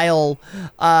style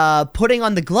putting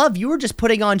on the glove. You were just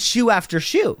putting on shoe after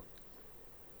shoe.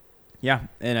 Yeah,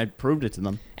 and I proved it to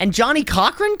them. And Johnny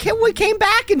Cochran came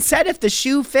back and said if the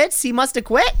shoe fits, he must have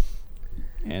quit.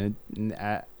 And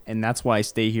that's why I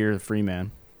stay here, free man.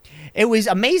 It was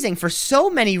amazing for so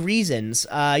many reasons.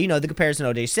 The comparison to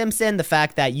O.J. Simpson, the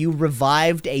fact that you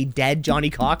revived a dead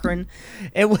Johnny Cochran.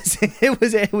 It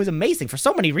was amazing for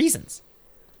so many reasons.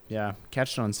 Yeah,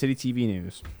 catch it on City TV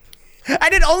News.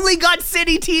 And it only got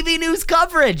City TV News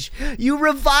coverage. You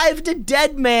revived a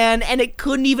dead man, and it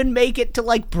couldn't even make it to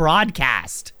like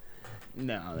broadcast.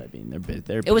 No, I mean they're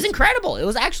busy. It was incredible. It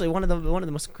was actually one of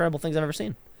the most incredible things I've ever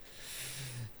seen.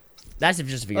 That's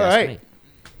just if you ask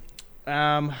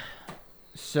me.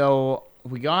 So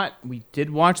we did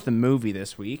watch the movie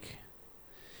this week,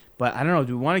 but I don't know.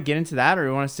 Do we want to get into that, or do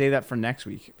we want to save that for next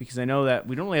week? Because I know that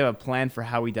we don't really have a plan for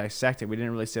how we dissect it. We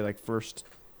didn't really say like first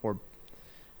or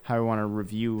how we want to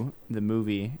review the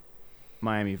movie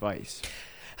Miami Vice.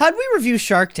 How'd we review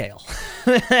Shark Tale?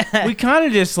 We kind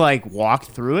of just like walked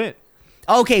through it.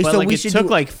 Okay, but so like, we it should took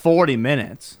like 40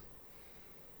 minutes.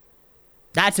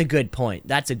 That's a good point.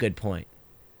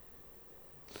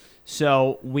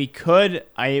 So we could,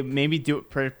 I maybe do it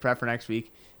prep for next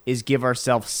week, is give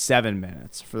ourselves 7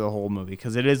 minutes for the whole movie,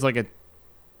 because it is like a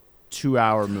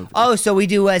 2-hour movie. Oh, so we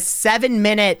do a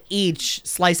 7-minute each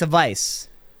slice of ice.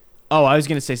 Oh, I was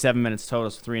going to say 7 minutes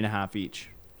total, so 3.5 each.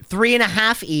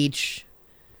 3.5 each.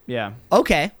 Yeah.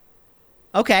 Okay,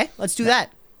 let's do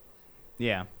that.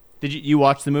 Yeah. Did you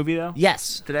watch the movie, though?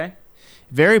 Yes. Today?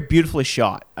 Very beautifully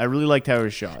shot. I really liked how it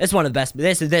was shot. It's one of the best.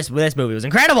 This movie was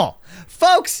incredible.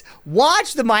 Folks,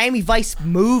 watch the Miami Vice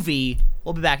movie.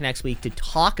 We'll be back next week to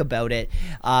talk about it.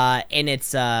 And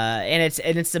its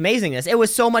amazingness. It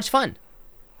was so much fun.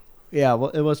 Yeah,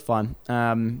 well, it was fun.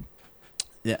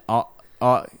 Yeah.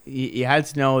 You had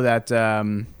to know that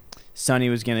Sonny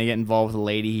was gonna get involved with a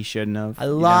lady he shouldn't have. I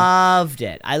loved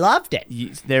it.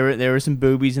 There were some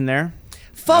boobies in there.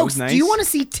 Folks, nice. Do you want to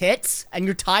see tits and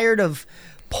you're tired of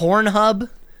Pornhub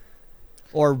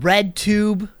or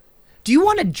RedTube? Do you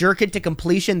want to jerk it to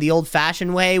completion the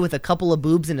old-fashioned way with a couple of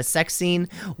boobs in a sex scene?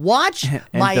 Watch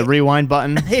and the rewind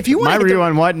button. If you want my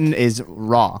rewind button is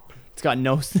raw. It's got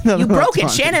no. You broke it.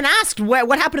 Shannon asked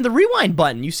what happened to the rewind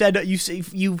button. You said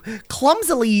you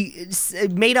clumsily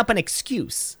made up an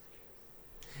excuse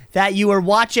that you were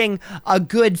watching a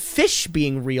good fish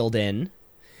being reeled in,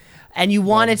 and you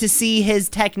wanted to see his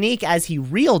technique as he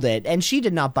reeled it, and she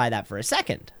did not buy that for a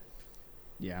second.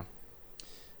 Yeah.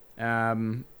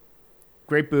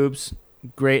 Great boobs,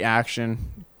 great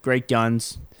action, great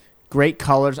guns, great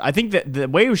colors. I think that the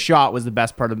way it was shot was the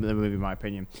best part of the movie, in my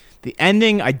opinion. The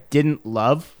ending I didn't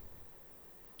love.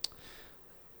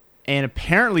 And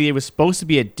apparently it was supposed to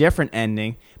be a different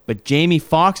ending, but Jamie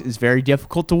Foxx is very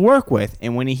difficult to work with.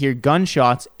 And when he heard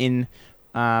gunshots in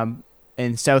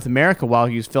South America while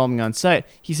he was filming on set,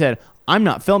 he said, I'm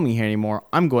not filming here anymore.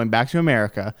 I'm going back to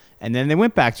America. And then they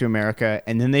went back to America,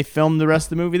 and then they filmed the rest of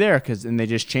the movie there, and they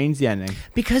just changed the ending.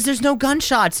 Because there's no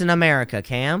gunshots in America,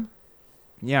 Cam.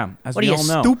 Yeah, as what we are you, all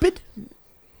know. Stupid?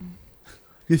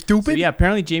 You stupid? So yeah,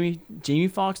 apparently Jamie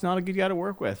Foxx not a good guy to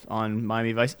work with on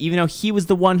Miami Vice, even though he was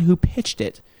the one who pitched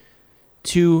it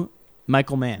to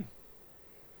Michael Mann.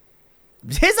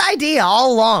 His idea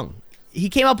all along. He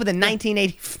came up with it in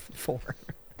 1984.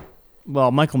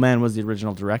 Well, Michael Mann was the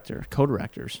original director,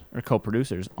 co-directors, or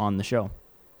co-producers on the show.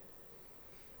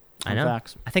 I know.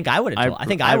 Facts. I think I would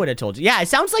have told you. Yeah, it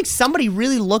sounds like somebody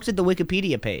really looked at the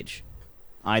Wikipedia page.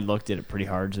 I looked at it pretty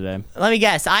hard today. Let me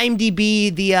guess.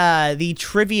 IMDb, the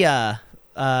trivia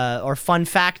or fun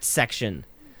fact section.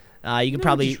 You could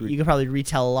probably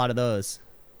retell a lot of those.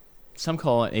 Some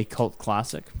call it a cult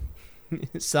classic.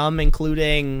 Some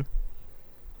including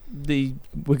the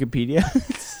Wikipedia.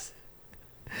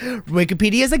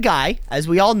 Wikipedia is a guy, as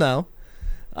we all know.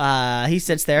 He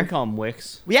sits there. We call him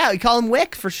Wix. Yeah, we call him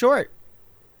Wick for short.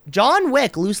 John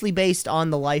Wick, loosely based on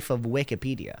the life of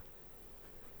Wikipedia.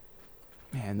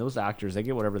 Man, those actors, they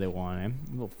get whatever they want, eh?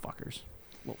 Little fuckers.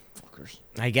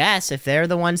 I guess, if they're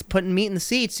the ones putting meat in the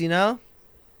seats, you know?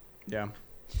 Yeah.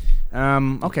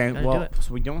 Okay, well,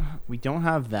 so we don't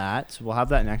have that. So we'll have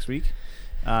that next week.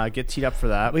 Get teed up for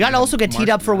that. We got to also get teed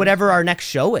up for whatever our next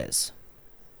show is.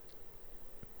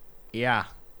 Yeah.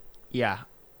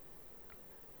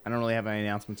 I don't really have any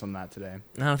announcements on that today.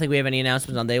 I don't think we have any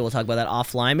announcements on today. We'll talk about that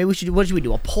offline. Maybe what should we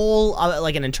do? A poll,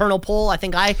 like an internal poll? I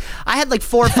think I had like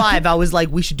 4 or 5. I was like,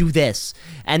 we should do this.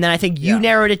 And then I think you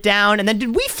narrowed it down. And then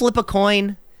did we flip a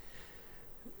coin?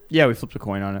 Yeah, we flipped a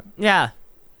coin on it. Yeah.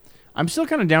 I'm still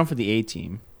kind of down for the A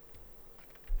team.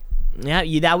 Yeah,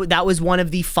 that was one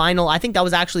of the final. I think that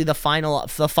was actually the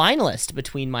finalist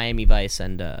between Miami Vice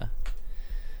and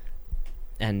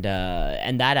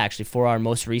that actually for our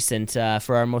most recent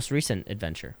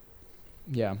adventure.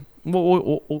 Yeah,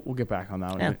 we'll get back on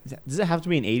that one. Yeah. Does it have to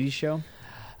be an 80s show?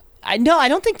 No, I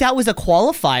don't think that was a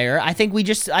qualifier. I think we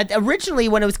just originally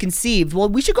when it was conceived. Well,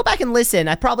 we should go back and listen.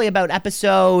 Probably about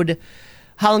episode.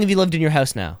 How long have you lived in your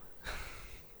house now?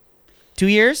 2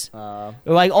 years?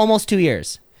 Like almost 2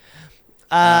 years.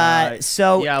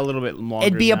 So yeah, a little bit longer.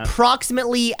 It'd be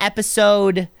approximately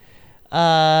episode.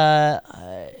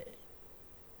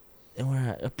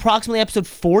 Approximately episode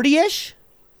 40-ish.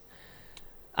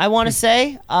 I want to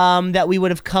say that we would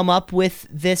have come up with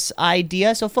this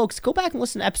idea. So, folks, go back and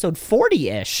listen to episode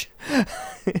 40-ish.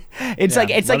 It's like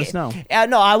let us know.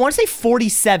 No, I want to say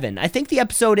 47. I think the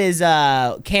episode is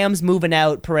Cam's moving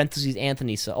out parentheses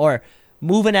Anthony's or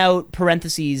moving out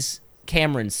parentheses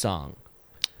Cameron's song.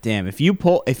 Damn, if you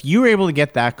were able to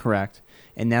get that correct,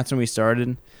 and that's when we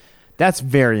started. That's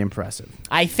very impressive.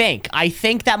 I think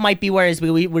that might be where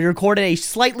we recorded a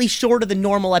slightly shorter than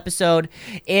normal episode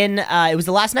in it was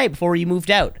the last night before you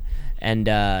moved out. And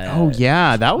oh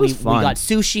yeah, that was fun. We got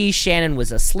sushi, Shannon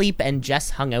was asleep, and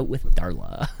Jess hung out with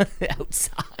Darla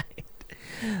outside.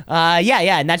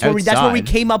 Yeah, and that's where we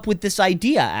came up with this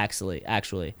idea actually.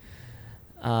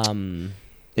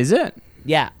 Is it?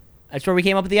 Yeah. That's where we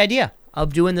came up with the idea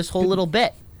of doing this whole little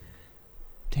bit.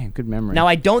 Damn, good memory. Now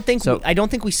I don't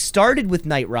think we started with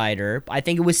Knight Rider. I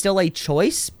think it was still a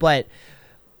choice, but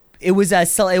it was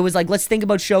like let's think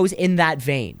about shows in that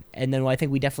vein, and then I think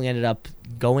we definitely ended up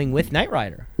going with Knight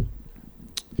Rider.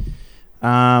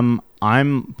 I'm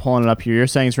pulling it up here. You're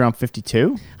saying it's around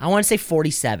 52? I want to say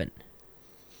 47.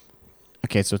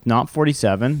 Okay, so it's not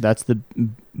 47. That's the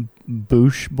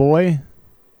Boosh Boy.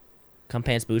 Cum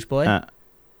Pants Boosh Boy.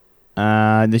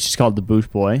 This is called The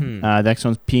Boot Boy. The next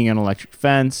one's Peeing on an Electric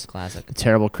Fence. Classic. A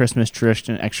Terrible Christmas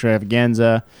Tradition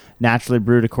Extravaganza. Naturally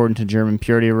Brewed According to German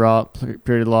Purity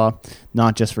Law.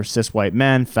 Not Just for Cis White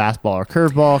Men. Fastball or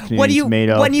Curveball. Canadian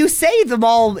Tomato. When you say them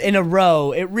all in a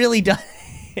row, it really does.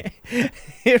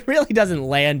 It really doesn't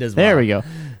land as well. There we go.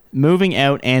 Moving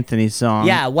Out Anthony's Song.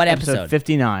 Yeah, what episode?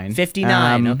 59.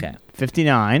 59, okay.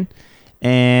 59.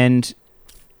 And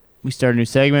we start a new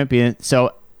segment.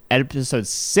 So episode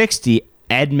 60,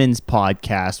 Edmund's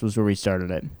podcast was where we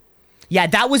started it. Yeah,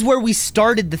 that was where we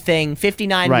started the thing.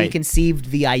 59, right. We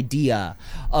conceived the idea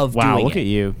of doing it. Wow, look at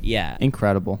you. Yeah.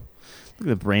 Incredible. Look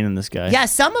at the brain in this guy. Yeah,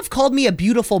 some have called me a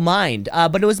beautiful mind,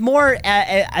 but it was more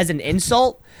as an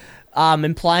insult,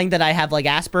 implying that I have like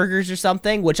Asperger's or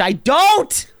something, which I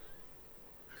don't.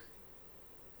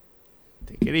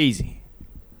 Take it easy.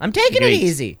 I'm taking it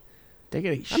easy. Take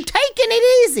it easy. I'm taking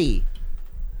it easy.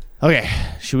 Okay,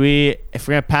 if we're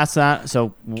going to pass that,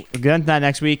 so we'll get into that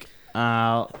next week.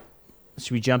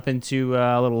 Should we jump into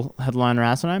a little headline or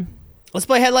asinine? Let's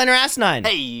play Headline or Asinine.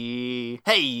 Hey,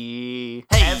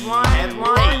 headline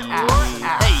or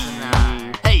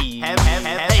asinine. Hey,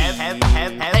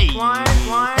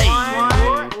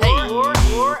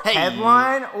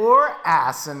 headline or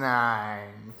asinine.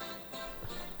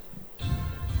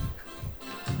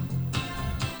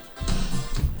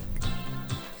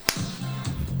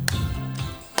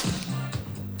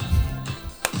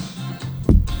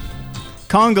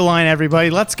 Conga line, everybody.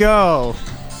 Let's go.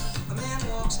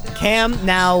 Cam,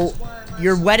 now,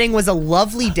 your wedding was a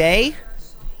lovely day.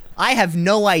 I have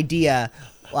no idea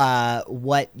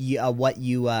what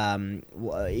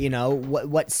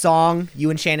song you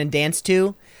and Shannon danced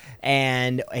to,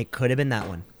 and it could have been that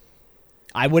one.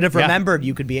 I would have remembered.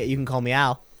 You can call me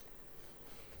Al.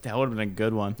 That would have been a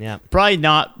good one. Yeah. Probably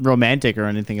not romantic or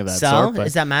anything of that sort. So,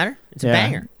 does that matter? It's a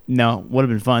banger. No, would have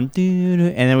been fun.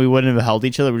 And then we wouldn't have held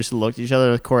each other. We just looked at each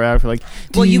other, choreographed like.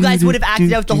 Well, you guys would have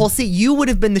acted out the whole scene. You would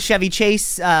have been the Chevy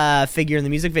Chase figure in the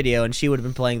music video, and she would have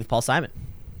been playing with Paul Simon.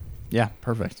 Yeah,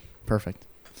 perfect. All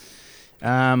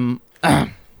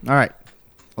right,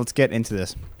 let's get into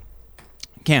this.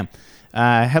 Cam,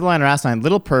 headline or asinine: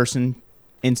 Little person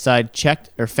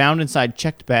found inside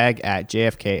checked bag at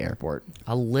JFK Airport.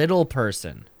 A little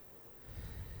person.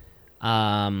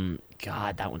 God,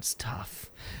 that one's tough.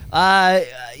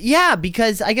 Yeah,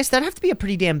 because I guess that'd have to be a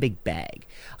pretty damn big bag.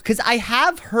 Because I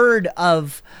have heard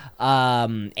of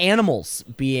animals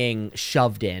being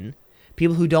shoved in.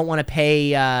 People who don't want to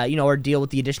pay, or deal with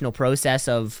the additional process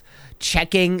of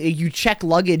checking. You check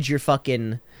luggage, your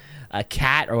fucking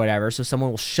cat or whatever, so someone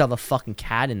will shove a fucking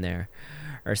cat in there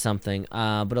or something.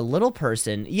 But a little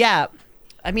person, yeah.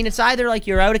 I mean, it's either like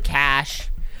you're out of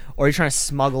cash or you're trying to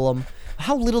smuggle them.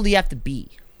 How little do you have to be?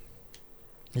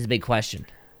 Is a big question.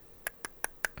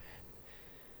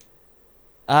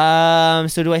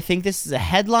 So do I think this is a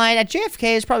headline? At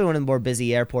JFK is probably one of the more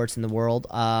busy airports in the world.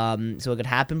 So it could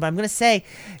happen, but I'm going to say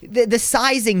the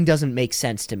sizing doesn't make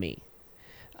sense to me.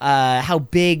 How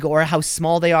big or how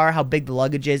small they are, how big the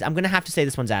luggage is. I'm going to have to say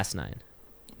this one's asinine.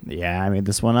 Yeah, I made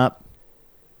this one up.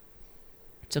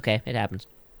 It's okay. It happens.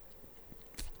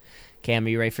 Cam, are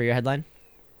you ready for your headline?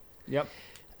 Yep.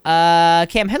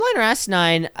 Cam, headline or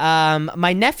asinine?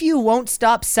 My nephew won't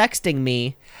stop sexting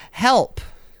me. Help.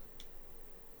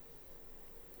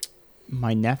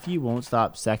 My nephew won't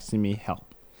stop sexting me.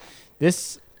 Help.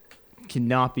 This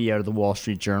cannot be out of the Wall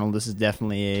Street Journal. This is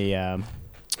definitely a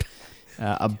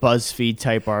BuzzFeed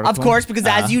type article. Of course, because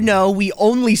as you know, we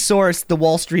only source the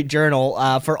Wall Street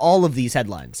Journal for all of these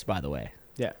headlines, by the way.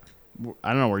 Yeah.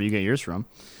 I don't know where you get yours from.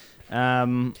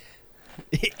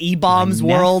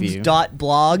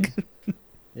 ebombsworld.blog.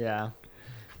 Yeah.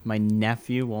 My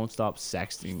nephew won't stop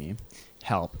sexting me.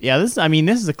 Help. Yeah, this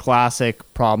is a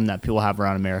classic problem that people have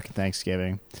around American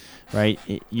Thanksgiving, right?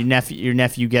 Your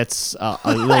nephew gets a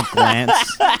little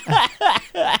glance.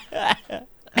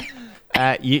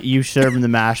 You serve him the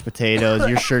mashed potatoes.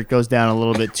 Your shirt goes down a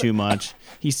little bit too much.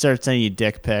 He starts sending you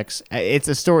dick pics. It's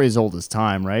a story as old as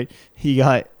time, right? He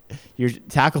got your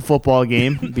tackle football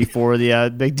game before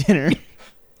the big dinner,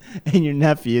 and your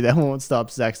nephew that won't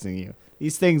stop sexting you.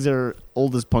 These things are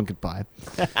old as pumpkin pie.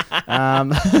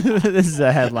 This is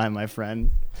a headline, my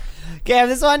friend. Okay,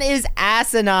 this one is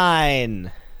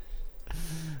asinine.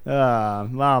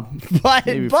 Well,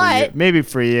 maybe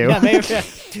for you.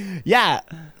 Yeah,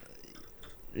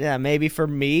 maybe for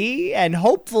me, and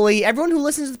hopefully everyone who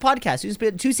listens to the podcast, who's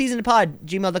been 2 seasons of pod,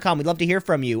 gmail.com, we'd love to hear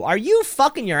from you. Are you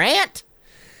fucking your aunt?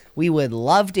 We would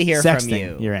love to hear from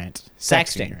you. Your aunt.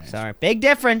 Sexting. Your aunt. Sorry. Big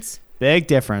difference. Big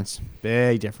difference.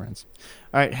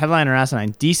 All right, headline or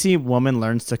asinine. DC woman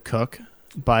learns to cook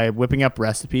by whipping up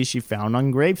recipes she found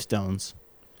on gravestones.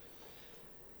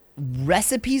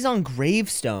 Recipes on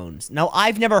gravestones. Now,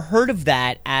 I've never heard of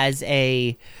that as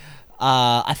a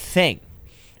thing.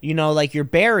 You know, like you're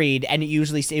buried, and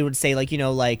it would say like, you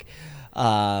know, like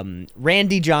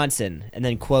Randy Johnson, and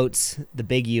then quotes the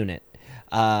big unit,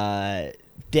 and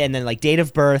then like date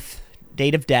of birth,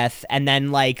 date of death, and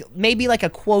then like maybe like a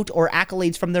quote or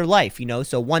accolades from their life, you know.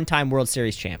 So 1-time World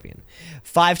Series champion,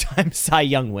 5-time Cy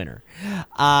Young winner,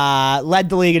 led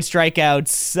the league in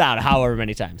strikeouts, I don't know, however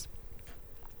many times.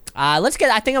 I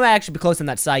think I might actually be close on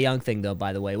that Cy Young thing though,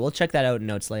 by the way. We'll check that out in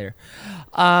notes later.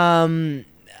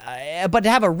 But to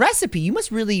have a recipe, you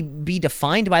must really be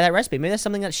defined by that recipe. Maybe that's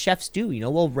something that chefs do. You know,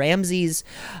 will Ramsay's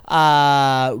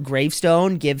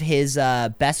gravestone give his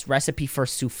best recipe for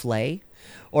souffle?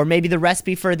 Or maybe the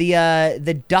recipe for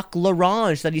the duck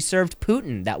l'orange that he served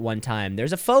Putin that one time.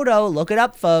 There's a photo. Look it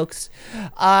up, folks.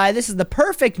 This is the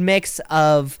perfect mix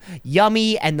of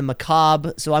yummy and the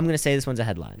macabre. So I'm going to say this one's a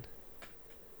headline.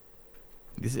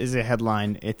 This is a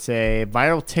headline. It's a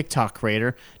viral TikTok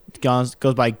creator. Goes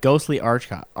by Ghostly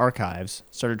Archives.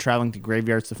 Started traveling to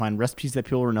graveyards to find recipes that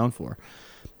people were known for.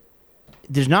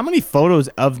 There's not many photos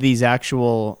of these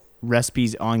actual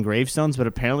recipes on gravestones, but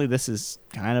apparently this is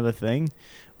kind of a thing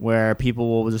where people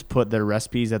will just put their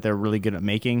recipes that they're really good at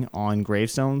making on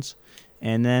gravestones.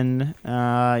 And then,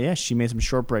 she made some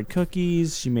shortbread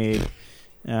cookies. She made...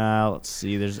 let's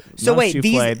see. There's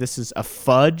souffle. This is a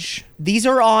fudge. These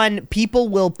are on people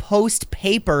will post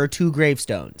paper to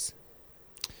gravestones.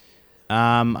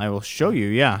 I will show you.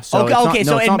 Yeah. So okay. It's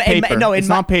not paper. It's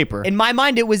not paper. In my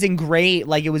mind, it was engraved.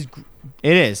 Like it was.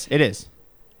 It is.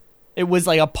 It was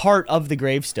like a part of the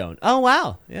gravestone. Oh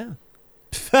wow. Yeah.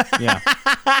 Yeah.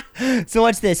 So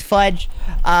what's this? Fudge.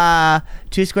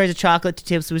 2 squares of chocolate, 2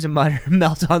 tablespoons of butter,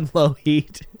 melt on low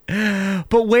heat.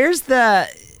 But where's the?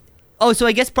 Oh, so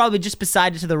I guess probably just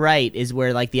beside it to the right is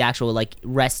where like the actual like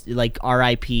rest, like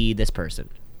R.I.P. this person.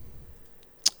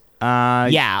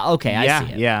 Yeah. Okay. I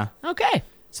see it. Yeah. Okay.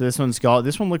 So this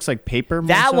one looks like paper.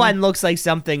 That one looks like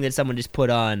something that someone just put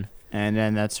on. And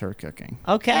then that's her cooking.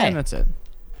 Okay. And that's it.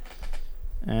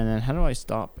 And then how do I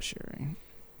stop sharing?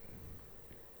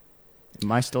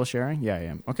 Am I still sharing? Yeah, I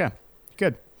am. Okay.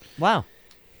 Good. Wow.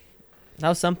 That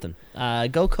was something.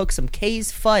 Go cook some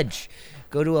K's fudge.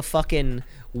 Go to a fucking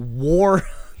war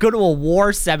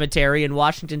cemetery in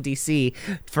Washington, D.C.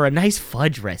 for a nice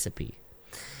fudge recipe.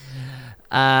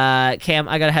 Cam,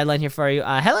 I got a headline here for you.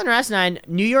 Headline Asinine,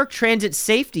 New York transit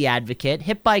safety advocate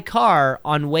hit by car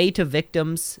on way to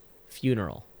victim's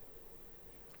funeral.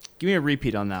 Give me a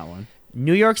repeat on that one.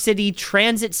 New York City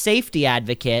transit safety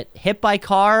advocate hit by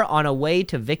car on a way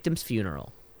to victim's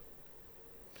funeral.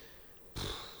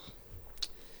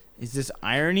 Is this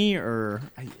irony or...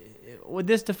 Would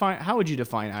this define? How would you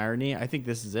define irony? I think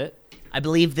this is it. I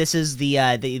believe this is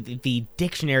the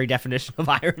dictionary definition of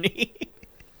irony.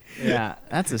 Yeah,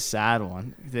 that's a sad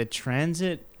one. The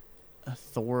transit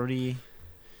authority,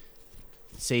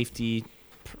 safety,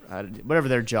 whatever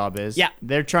their job is. Yeah,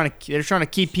 they're trying to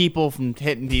keep people from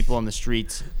hitting people on the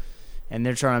streets, and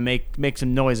they're trying to make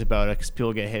some noise about it because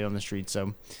people get hit on the street.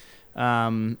 So,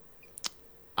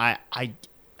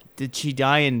 did she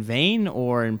die in vain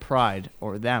or in pride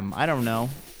or them? I don't know.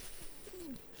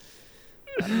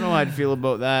 I don't know how I'd feel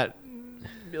about that.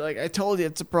 Be like, I told you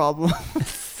it's a problem.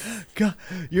 God,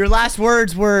 your last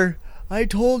words were, I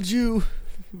told you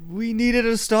we needed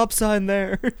a stop sign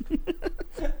there.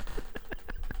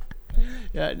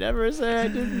 Yeah, I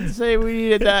didn't say we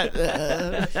needed that.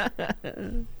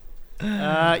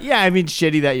 Yeah, I mean,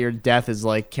 shitty that your death is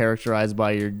like characterized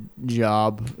by your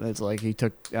job. It's like he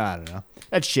took, I don't know.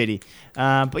 That's shitty.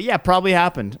 But yeah, probably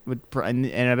happened. And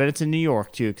I bet it's in New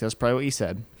York too, because that's probably what you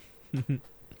said.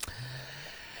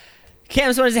 Cam,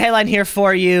 this one is a headline here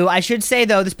for you. I should say,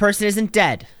 though, this person isn't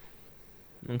dead.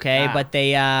 Okay, but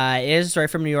it is a story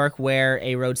from New York where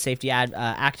a road safety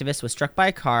activist was struck by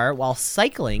a car while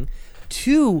cycling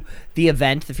to the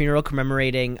event, the funeral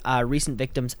commemorating recent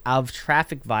victims of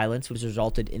traffic violence, which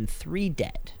resulted in 3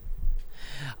 dead.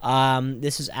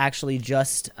 This is actually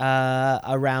just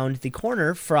around the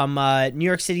corner from New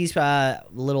York City's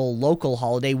little local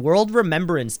holiday, World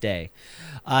Remembrance Day,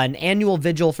 an annual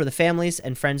vigil for the families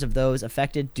and friends of those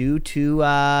affected due to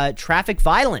traffic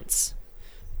violence.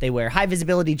 They wear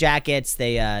high-visibility jackets,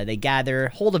 they gather,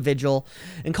 hold a vigil,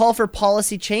 and call for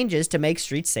policy changes to make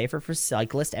streets safer for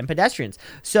cyclists and pedestrians.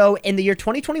 So in the year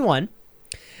 2021,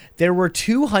 there were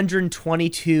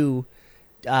 222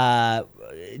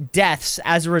 deaths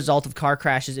as a result of car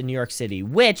crashes in New York City,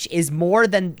 which is more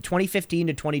than 2015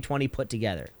 to 2020 put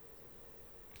together.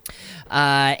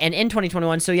 And in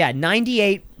 2021, so yeah,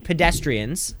 98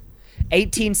 pedestrians,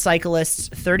 18 cyclists,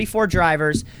 34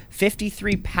 drivers,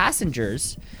 53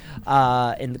 passengers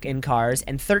in cars,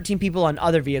 and 13 people on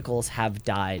other vehicles have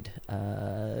died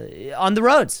on the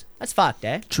roads. That's fucked,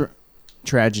 eh?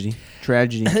 Tragedy.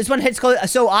 This one hits close.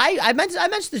 So I mentioned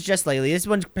this just lately. This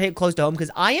one's close to home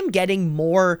because I am getting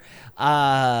more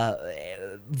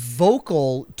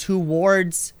vocal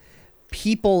towards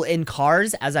people in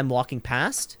cars as I'm walking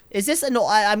past. Is this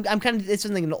I'm kind of, it's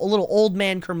something, a little old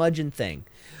man curmudgeon thing.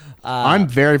 I'm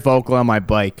very vocal on my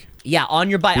bike. Yeah, on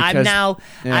your bike. I'm now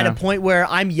at a point where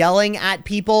I'm yelling at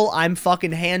people. I'm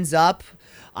fucking hands up.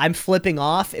 I'm flipping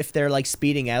off if they're like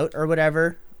speeding out or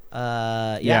whatever.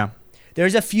 Yeah.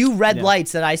 There's a few red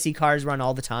lights that I see cars run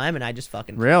all the time, and I just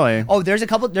fucking... Really? Oh, there's a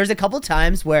couple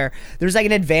times where there's like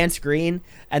an advanced green,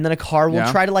 and then a car will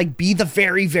try to like be the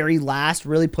very, very last,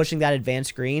 really pushing that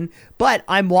advanced green. But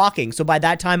I'm walking, so by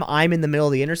that time, I'm in the middle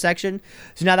of the intersection.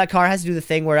 So now that car has to do the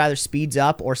thing where it either speeds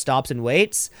up or stops and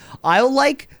waits. I'll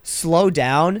like slow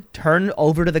down, turn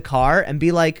over to the car, and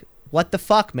be like, what the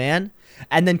fuck, man?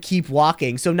 And then keep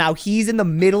walking. So now he's in the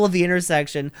middle of the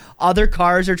intersection. Other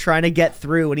cars are trying to get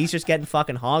through, and he's just getting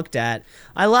fucking honked at.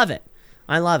 I love it.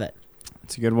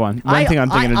 It's a good one. One thing I'm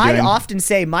thinking of doing. I often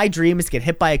say my dream is to get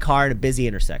hit by a car in a busy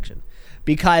intersection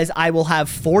because I will have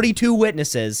 42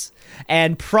 witnesses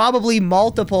and probably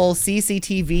multiple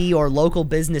CCTV or local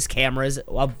business cameras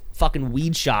of fucking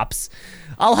weed shops.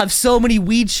 I'll have so many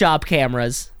weed shop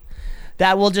cameras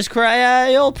that will just cry.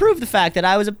 It'll prove the fact that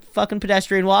I was a fucking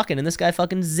pedestrian walking, and this guy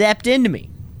fucking zapped into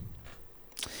me.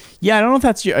 Yeah, I don't know if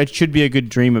that's it should be a good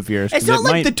dream of yours. It's not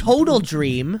like the total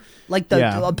dream, like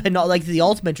like the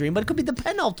ultimate dream, but it could be the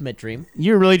penultimate dream.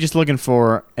 You're really just looking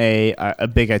for a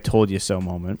big "I told you so"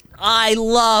 moment. I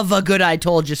love a good "I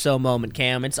told you so" moment,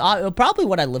 Cam. It's probably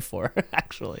what I live for,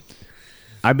 actually.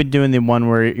 I've been doing the one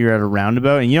where you're at a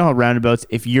roundabout, and you know how roundabouts,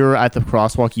 if you're at the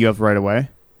crosswalk, you have right of way.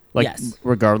 Like, yes.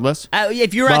 Regardless.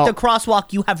 If you're at the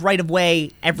crosswalk, you have right of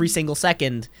way every single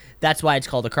second. That's why it's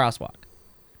called a crosswalk.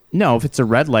 No, if it's a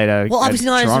red light. Well, obviously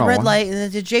not. It's a red light.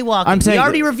 It's a jaywalking. I'm saying, we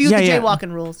already reviewed the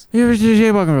jaywalking rules. Here's the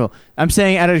jaywalking rule. I'm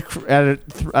saying at a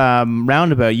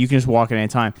roundabout, you can just walk at any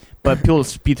time. But people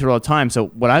speed through all the time. So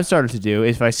what I've started to do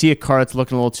is if I see a car that's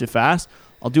looking a little too fast,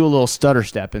 I'll do a little stutter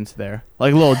step into there.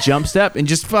 Like a little jump step and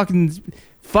just fucking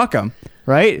fuck them.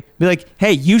 Right? Be like,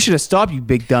 hey, you should have stopped, you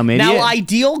big dumb idiot. Now,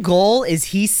 ideal goal is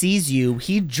he sees you,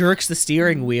 he jerks the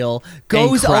steering wheel,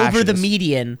 goes over the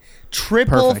median,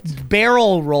 triple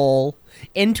barrel roll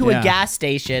into a gas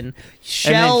station.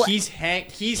 And then he's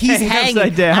hanging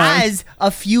upside down as a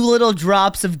few little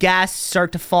drops of gas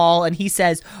start to fall, and he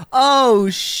says, "Oh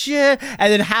shit!"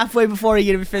 And then halfway before he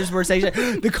even finishes the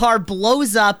conversation, the car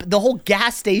blows up. The whole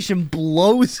gas station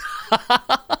blows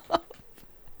up.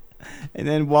 And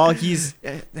then while he's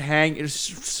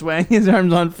swaying his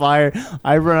arms on fire,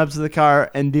 I run up to the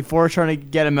car, and before trying to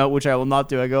get him out, which I will not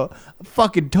do, I go, I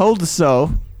fucking told us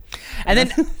so. And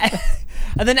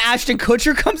then Ashton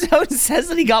Kutcher comes out and says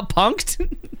that he got punked.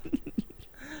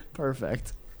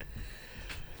 Perfect.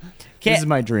 This is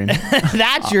my dream.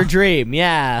 That's your dream,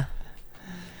 yeah.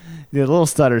 The little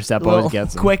stutter step always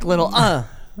gets him. Quick little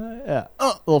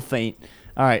little faint.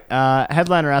 All right,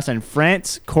 headliner asks, in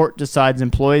France, court decides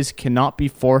employees cannot be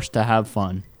forced to have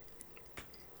fun.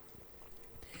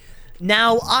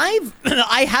 Now,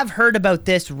 I have heard about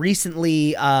this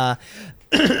recently,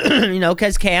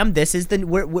 because Cam, this is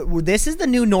the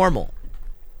new normal.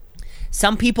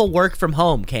 Some people work from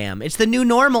home, Cam. It's the new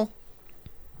normal.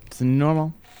 It's the new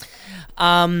normal.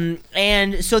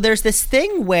 And so there's this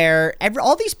thing where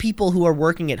all these people who are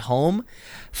working at home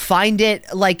find it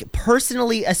like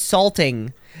personally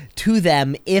assaulting to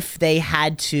them if they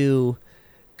had to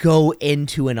go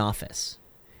into an office.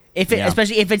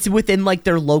 Especially if it's within like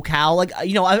their locale, like,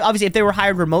 obviously if they were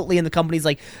hired remotely and the company's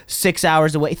like 6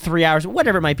 hours away, 3 hours,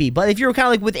 whatever it might be. But if you're kind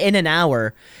of like within an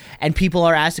hour and people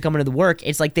are asked to come into the work,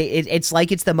 it's like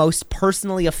it's the most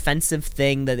personally offensive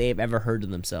thing that they've ever heard of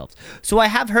themselves. So I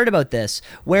have heard about this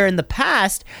where in the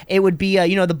past it would be,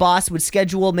 the boss would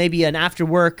schedule maybe an after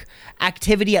work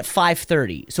activity at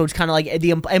 5:30. So it's kind of like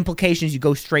the implications, you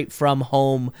go straight from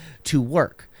home to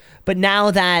work. But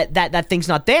now that thing's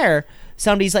not there,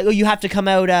 somebody's like, oh, you have to come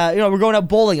out, we're going out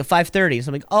bowling at 5:30. So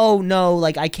I'm like, oh, no,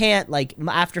 like, I can't, like,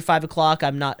 after 5 o'clock,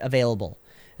 I'm not available.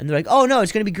 And they're like, oh, no,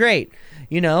 it's going to be great.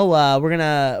 We're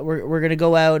going to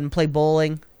go out and play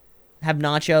bowling, have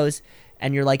nachos,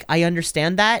 And you're like, I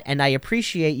understand that, and I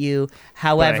appreciate you.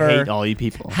 However, I hate all you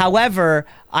people. However,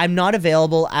 I'm not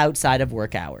available outside of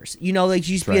work hours. You know, like,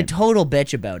 you just be a total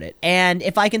bitch about it. And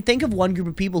if I can think of one group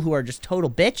of people who are just total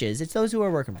bitches, it's those who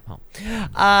are working from home.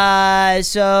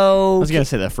 So I was gonna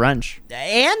say the French.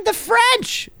 And the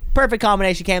French. Perfect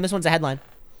combination, Cam. This one's a headline.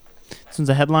 This one's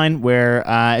a headline where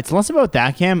it's less about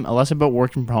that, Cam, less about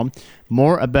working from home,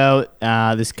 more about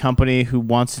this company who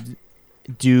wants to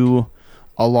do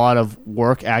a lot of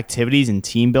work activities and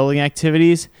team building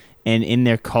activities, and in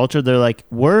their culture they're like,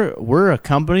 we're a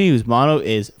company whose motto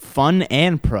is fun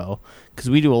and pro, because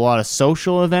we do a lot of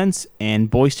social events and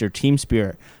bolster team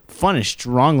spirit. Fun is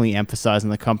strongly emphasized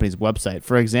on the company's website.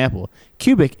 For example,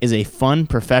 Cubic is a fun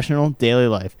professional daily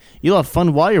life. You'll have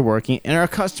fun while you're working, and our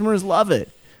customers love it.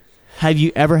 Have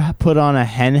you ever put on a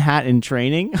hen hat in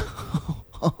training?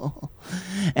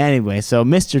 Anyway, so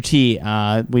Mr. T,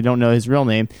 we don't know his real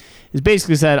name, has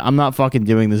basically said, I'm not fucking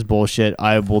doing this bullshit.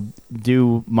 I will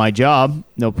do my job,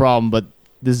 no problem, but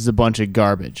this is a bunch of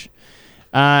garbage.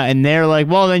 And they're like,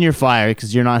 well, then you're fired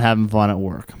because you're not having fun at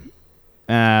work.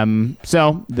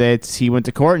 So he went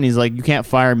to court and he's like, you can't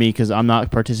fire me because I'm not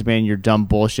participating in your dumb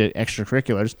bullshit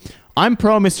extracurriculars. I'm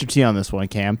pro Mr. T on this one,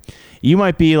 Cam. You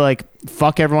might be like,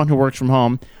 fuck everyone who works from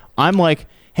home. I'm like,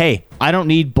 hey, I don't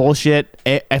need bullshit.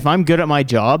 If I'm good at my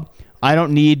job, I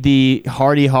don't need the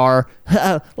hardy-har,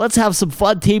 let's have some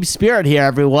fun team spirit here,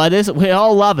 everyone. We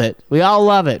all love it. We all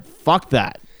love it. Fuck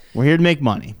that. We're here to make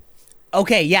money.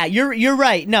 Okay, yeah, you're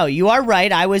right. No, you are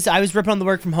right. I was ripping on the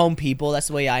work from home people. That's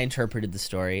the way I interpreted the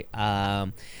story.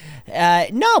 No,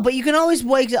 but you can always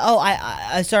wait. Oh,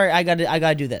 I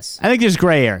gotta do this. I think there's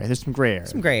gray area. There's some gray area.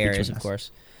 Some gray areas, of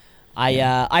course.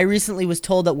 I recently was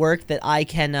told at work that I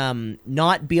can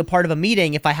not be a part of a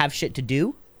meeting if I have shit to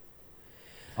do.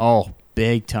 Oh,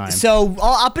 big time. So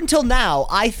up until now,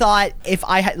 I thought if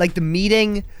I had, like, the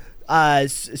meeting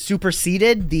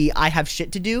superseded the I have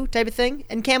shit to do type of thing.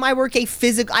 And Cam, I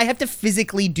have to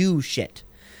physically do shit.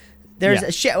 There's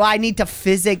a shit. Well, I need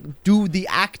to do the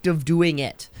act of doing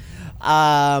it.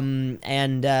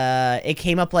 It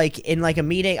came up like in like a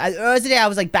meeting. It was a day I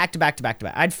was like back to back.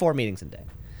 I had 4 meetings in a day.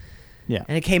 Yeah.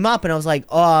 And it came up and I was like,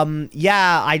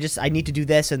 yeah, I need to do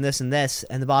this and this and this.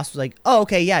 And the boss was like, oh,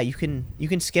 okay, yeah, you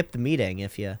can skip the meeting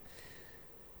if you,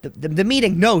 the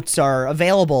meeting notes are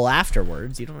available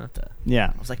afterwards. You don't have to.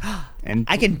 Yeah. I was like, and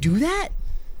I can do that?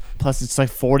 Plus it's like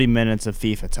 40 minutes of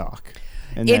FIFA talk.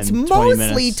 And it's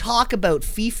mostly talk about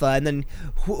FIFA, and then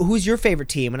who's your favorite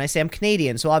team? And I say I'm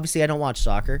Canadian, so obviously I don't watch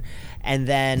soccer. And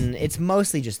then it's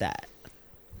mostly just that.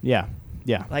 Yeah.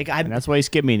 And that's why you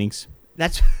skip meetings.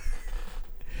 That's...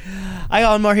 I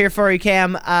got one more here for you,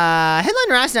 Cam.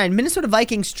 Headline Asinine: Minnesota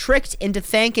Vikings tricked into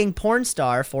thanking porn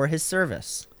star for his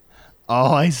service.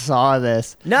 Oh, I saw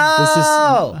this.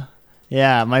 No!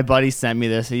 Yeah, my buddy sent me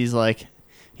this. He's like,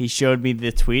 he showed me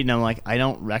the tweet, and I'm like, I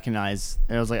don't recognize.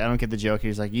 And I was like, I don't get the joke.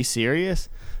 He's like, you serious?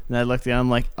 And I looked at him,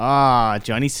 I'm like,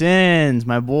 Johnny Sins,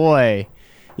 my boy.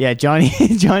 Yeah,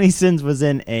 Johnny Sins was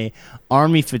in a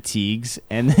army fatigues,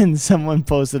 and then someone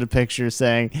posted a picture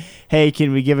saying, hey,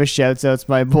 can we give a shout out to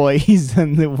my boy? He's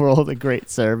done the world a great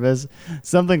service.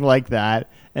 Something like that.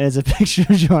 And it's a picture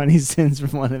of Johnny Sins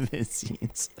from one of his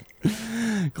scenes.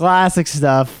 Classic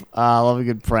stuff. Love a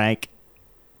good prank.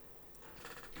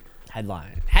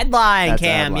 Headline, Cam.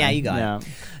 Headline. Yeah, you got it.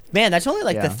 Man, that's only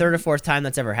like the 3rd or 4th time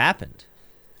that's ever happened.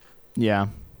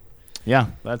 Yeah,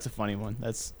 that's a funny one.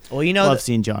 Love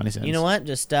seeing Johnny Sins. You know what?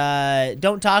 Just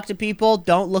don't talk to people.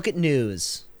 Don't look at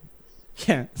news.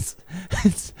 Yeah.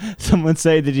 Someone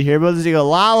say, "Did you hear about this?" You go,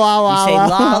 "La la la." You say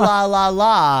la la la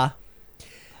la.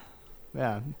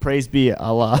 Yeah. Praise be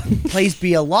Allah. Praise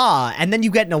be Allah, and then you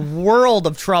get in a world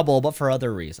of trouble, but for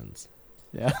other reasons.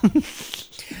 Yeah.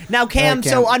 Now, Cam,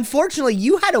 so unfortunately,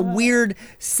 you had a weird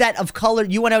set of color.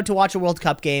 You went out to watch a World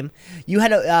Cup game. You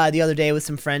had the other day with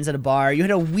some friends at a bar. You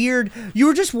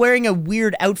were just wearing a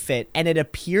weird outfit, and it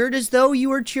appeared as though you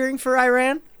were cheering for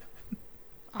Iran.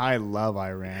 I love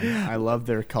Iran. I love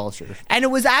their culture. And it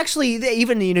was actually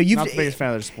even, you've not the biggest fan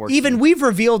of their sports. Even we've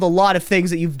revealed a lot of things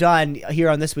that you've done here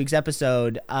on this week's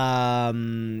episode.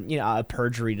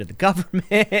 Perjury to the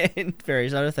government,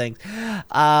 various other things.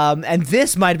 And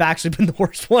this might have actually been the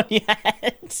worst one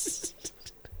yet.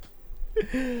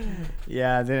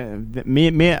 Yeah,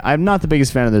 me. I'm not the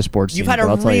biggest fan of their sports. You've had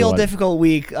a real difficult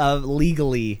week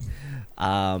legally.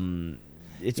 I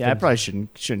probably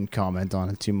shouldn't comment on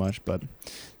it too much, but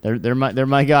they're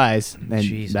my guys, and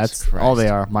Jesus that's Christ. all they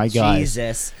are, my guys.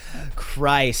 Jesus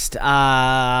Christ.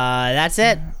 That's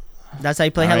it. That's how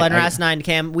you play Headline Asinine,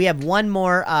 Cam. We have one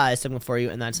more segment for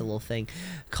you, and that's a little thing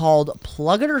called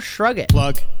Plug It or Shrug It.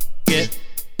 Plug it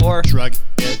or shrug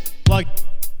it, plug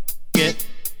it,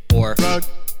 or shrug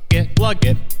it, plug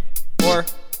it, or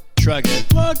shrug it,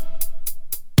 plug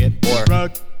it, or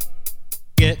shrug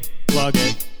it, plug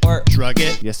it, or shrug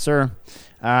it. Yes, sir.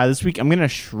 This week I'm gonna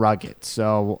shrug it.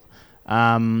 So,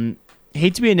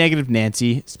 hate to be a negative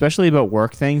Nancy, especially about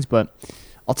work things, but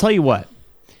I'll tell you what.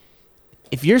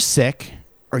 If you're sick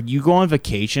or you go on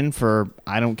vacation for,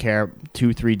 I don't care,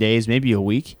 2-3 days, maybe a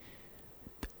week,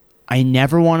 I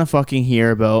never want to fucking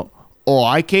hear about, oh,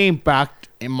 I came back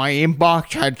and my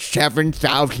inbox had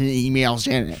 7,000 emails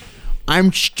in it.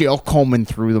 I'm still combing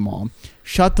through them all.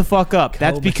 Shut the fuck up.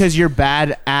 That's because you're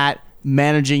bad at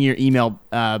managing your email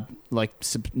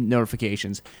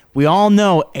notifications. We all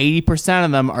know 80%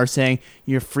 of them are saying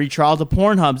your free trial to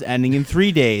Pornhub's ending in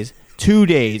 3 days, 2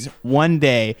 days, 1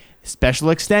 day, special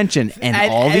extension, and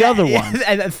all the other ones.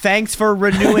 And thanks for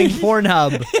renewing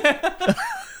Pornhub.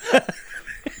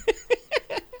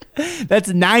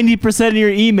 That's 90% of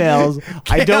your emails.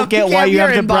 I don't get why you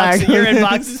have to brag. Your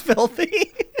inbox is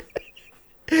filthy.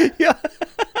 Yeah.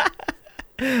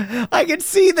 I can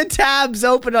see the tabs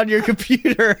open on your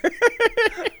computer.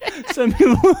 Some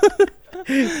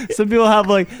people have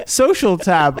like social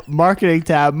tab, marketing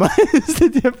tab. Mine is the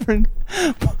different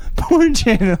porn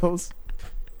channels.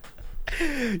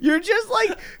 You're just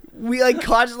like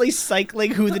constantly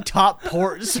cycling who the top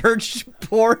search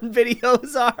porn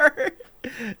videos are.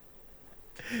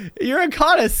 You're a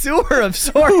connoisseur of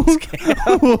sorts.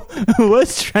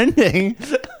 What's trending?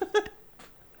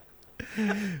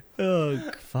 Oh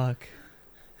fuck.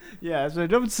 Yeah, so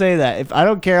don't say that. If I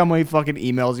don't care how many fucking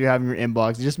emails you have in your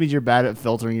inbox, it just means you're bad at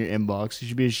filtering your inbox. You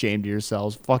should be ashamed of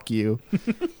yourselves. Fuck you.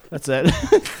 That's it.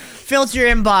 Filter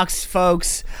your inbox,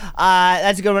 folks.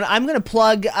 That's a good one. I'm gonna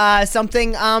plug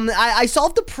something. I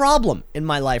solved a problem in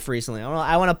my life recently.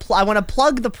 I want to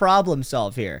plug the problem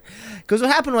solve here, because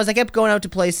what happened was I kept going out to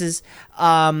places,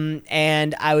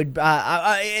 and I would.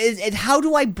 How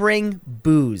do I bring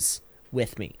booze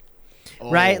with me?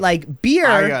 Right, like beer.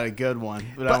 I got a good one,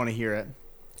 but I want to hear it.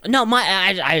 No,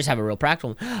 I just have a real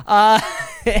practical one. Like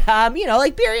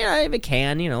beer, I have a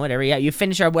can, whatever. Yeah, you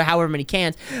finish however many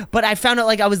cans. But I found out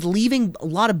like I was leaving a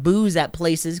lot of booze at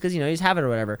places because you just have it or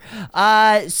whatever.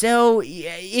 So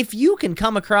if you can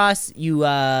come across you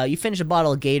finish a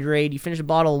bottle of Gatorade, you finish a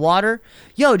bottle of water,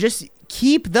 just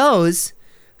keep those.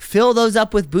 Fill those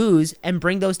up with booze and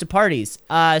bring those to parties.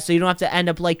 So you don't have to end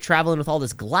up like traveling with all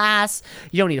this glass.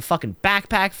 You don't need a fucking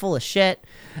backpack full of shit.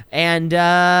 And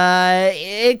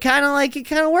it kind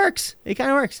of works. It kind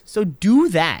of works. So do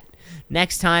that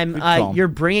next time you're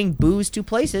bringing booze to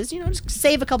places. Just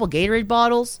save a couple Gatorade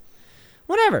bottles.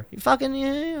 Whatever. You fucking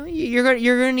you're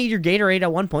gonna need your Gatorade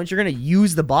at one point. So you're gonna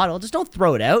use the bottle. Just don't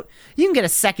throw it out. You can get a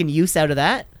second use out of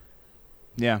that.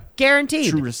 Yeah. Guaranteed.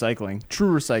 True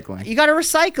recycling. You gotta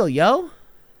recycle, yo.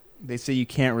 They say you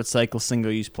can't recycle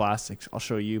single-use plastics. I'll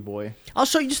show you, boy. I'll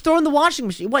show you. Just throw in the washing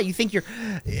machine. What, you think you're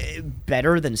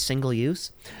better than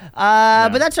single-use?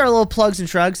 But that's our little plugs and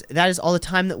shrugs. That is all the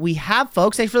time that we have,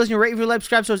 folks. Thanks for listening. Rate, review, like,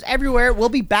 subscribe. Shows everywhere. We'll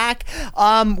be back.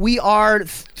 We are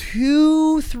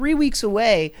 2-3 weeks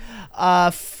away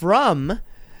from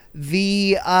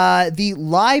the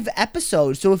live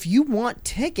episode. So if you want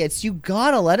tickets, you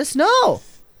gotta let us know.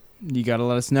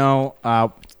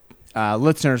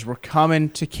 Listeners, we're coming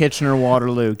to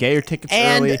Kitchener-Waterloo. Get your tickets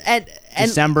early. And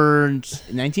December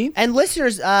 19th. And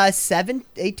listeners, 7th,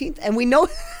 18th, and we know.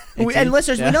 And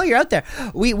listeners, we know you're out there.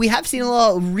 We have seen a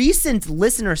little recent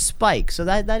listener spike, so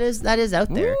that is out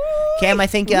there. Cam, I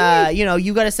think you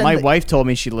got to send. My wife told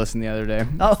me she listened the other day.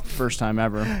 Oh, first time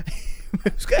ever.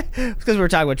 It's because we were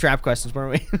talking about trap questions,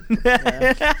 weren't we?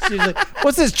 Yeah. She was like,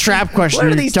 "What's this trap question what are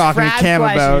you're these talking to Cam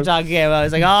about?" You're talking about? I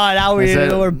was like, "Oh, now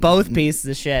we're both pieces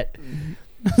of shit."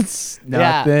 It's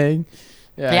nothing.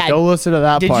 Yeah, don't listen to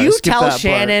that part. Did you Skip tell that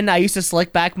Shannon part. I used to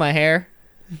slick back my hair?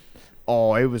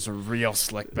 Oh, it was a real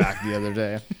slick back the other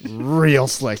day. Real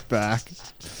slick back.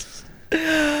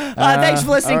 Thanks for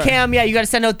listening, right. Cam. Yeah, you got to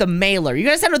send out the mailer. You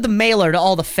got to send out the mailer to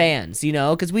all the fans,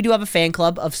 because we do have a fan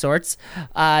club of sorts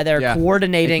that are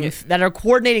coordinating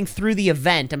through the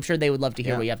event. I'm sure they would love to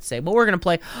hear what you have to say. But we're gonna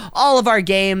play all of our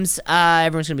games.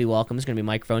 Everyone's gonna be welcome. There's gonna be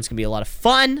microphones. It's gonna be a lot of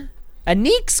fun.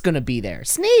 Anik's gonna be there.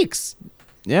 Sneaks.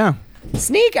 Yeah.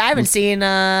 Sneak. I haven't seen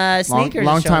Sneakers.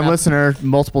 Long time listener,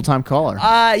 multiple time caller.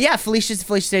 Felicia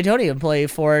D'Antonio play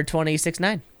for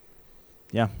 26-9.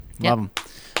 Yeah, love him.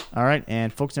 All right,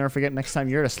 and folks, never forget, next time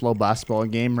you're at a slow basketball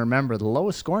game, remember the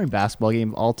lowest scoring basketball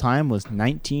game of all time was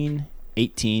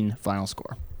 19-18 final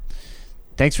score.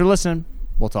 Thanks for listening.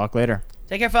 We'll talk later.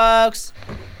 Take care, folks.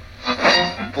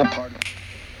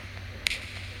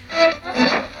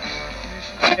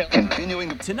 Continue.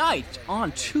 continuing tonight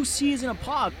on 2 C's in a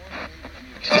Pod.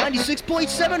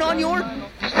 96.7 on your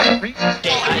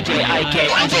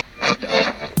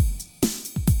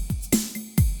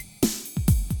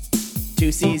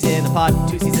Two C's in a pod,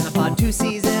 2 C's in a pod, 2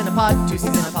 C's in a pod, 2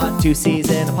 C's in a pod, 2 C's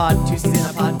in a pod, 2 C's in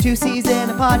a pod, 2 C's in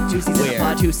a pod, 2 C's in a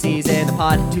pod, 2 C's in a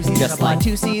pod, 2 C's just like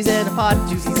 2 C's in a pod,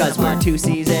 because we're 2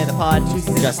 C's in a pod,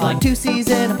 just like 2 C's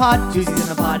in a pod, 2 C's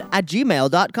in a pod at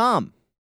gmail.com.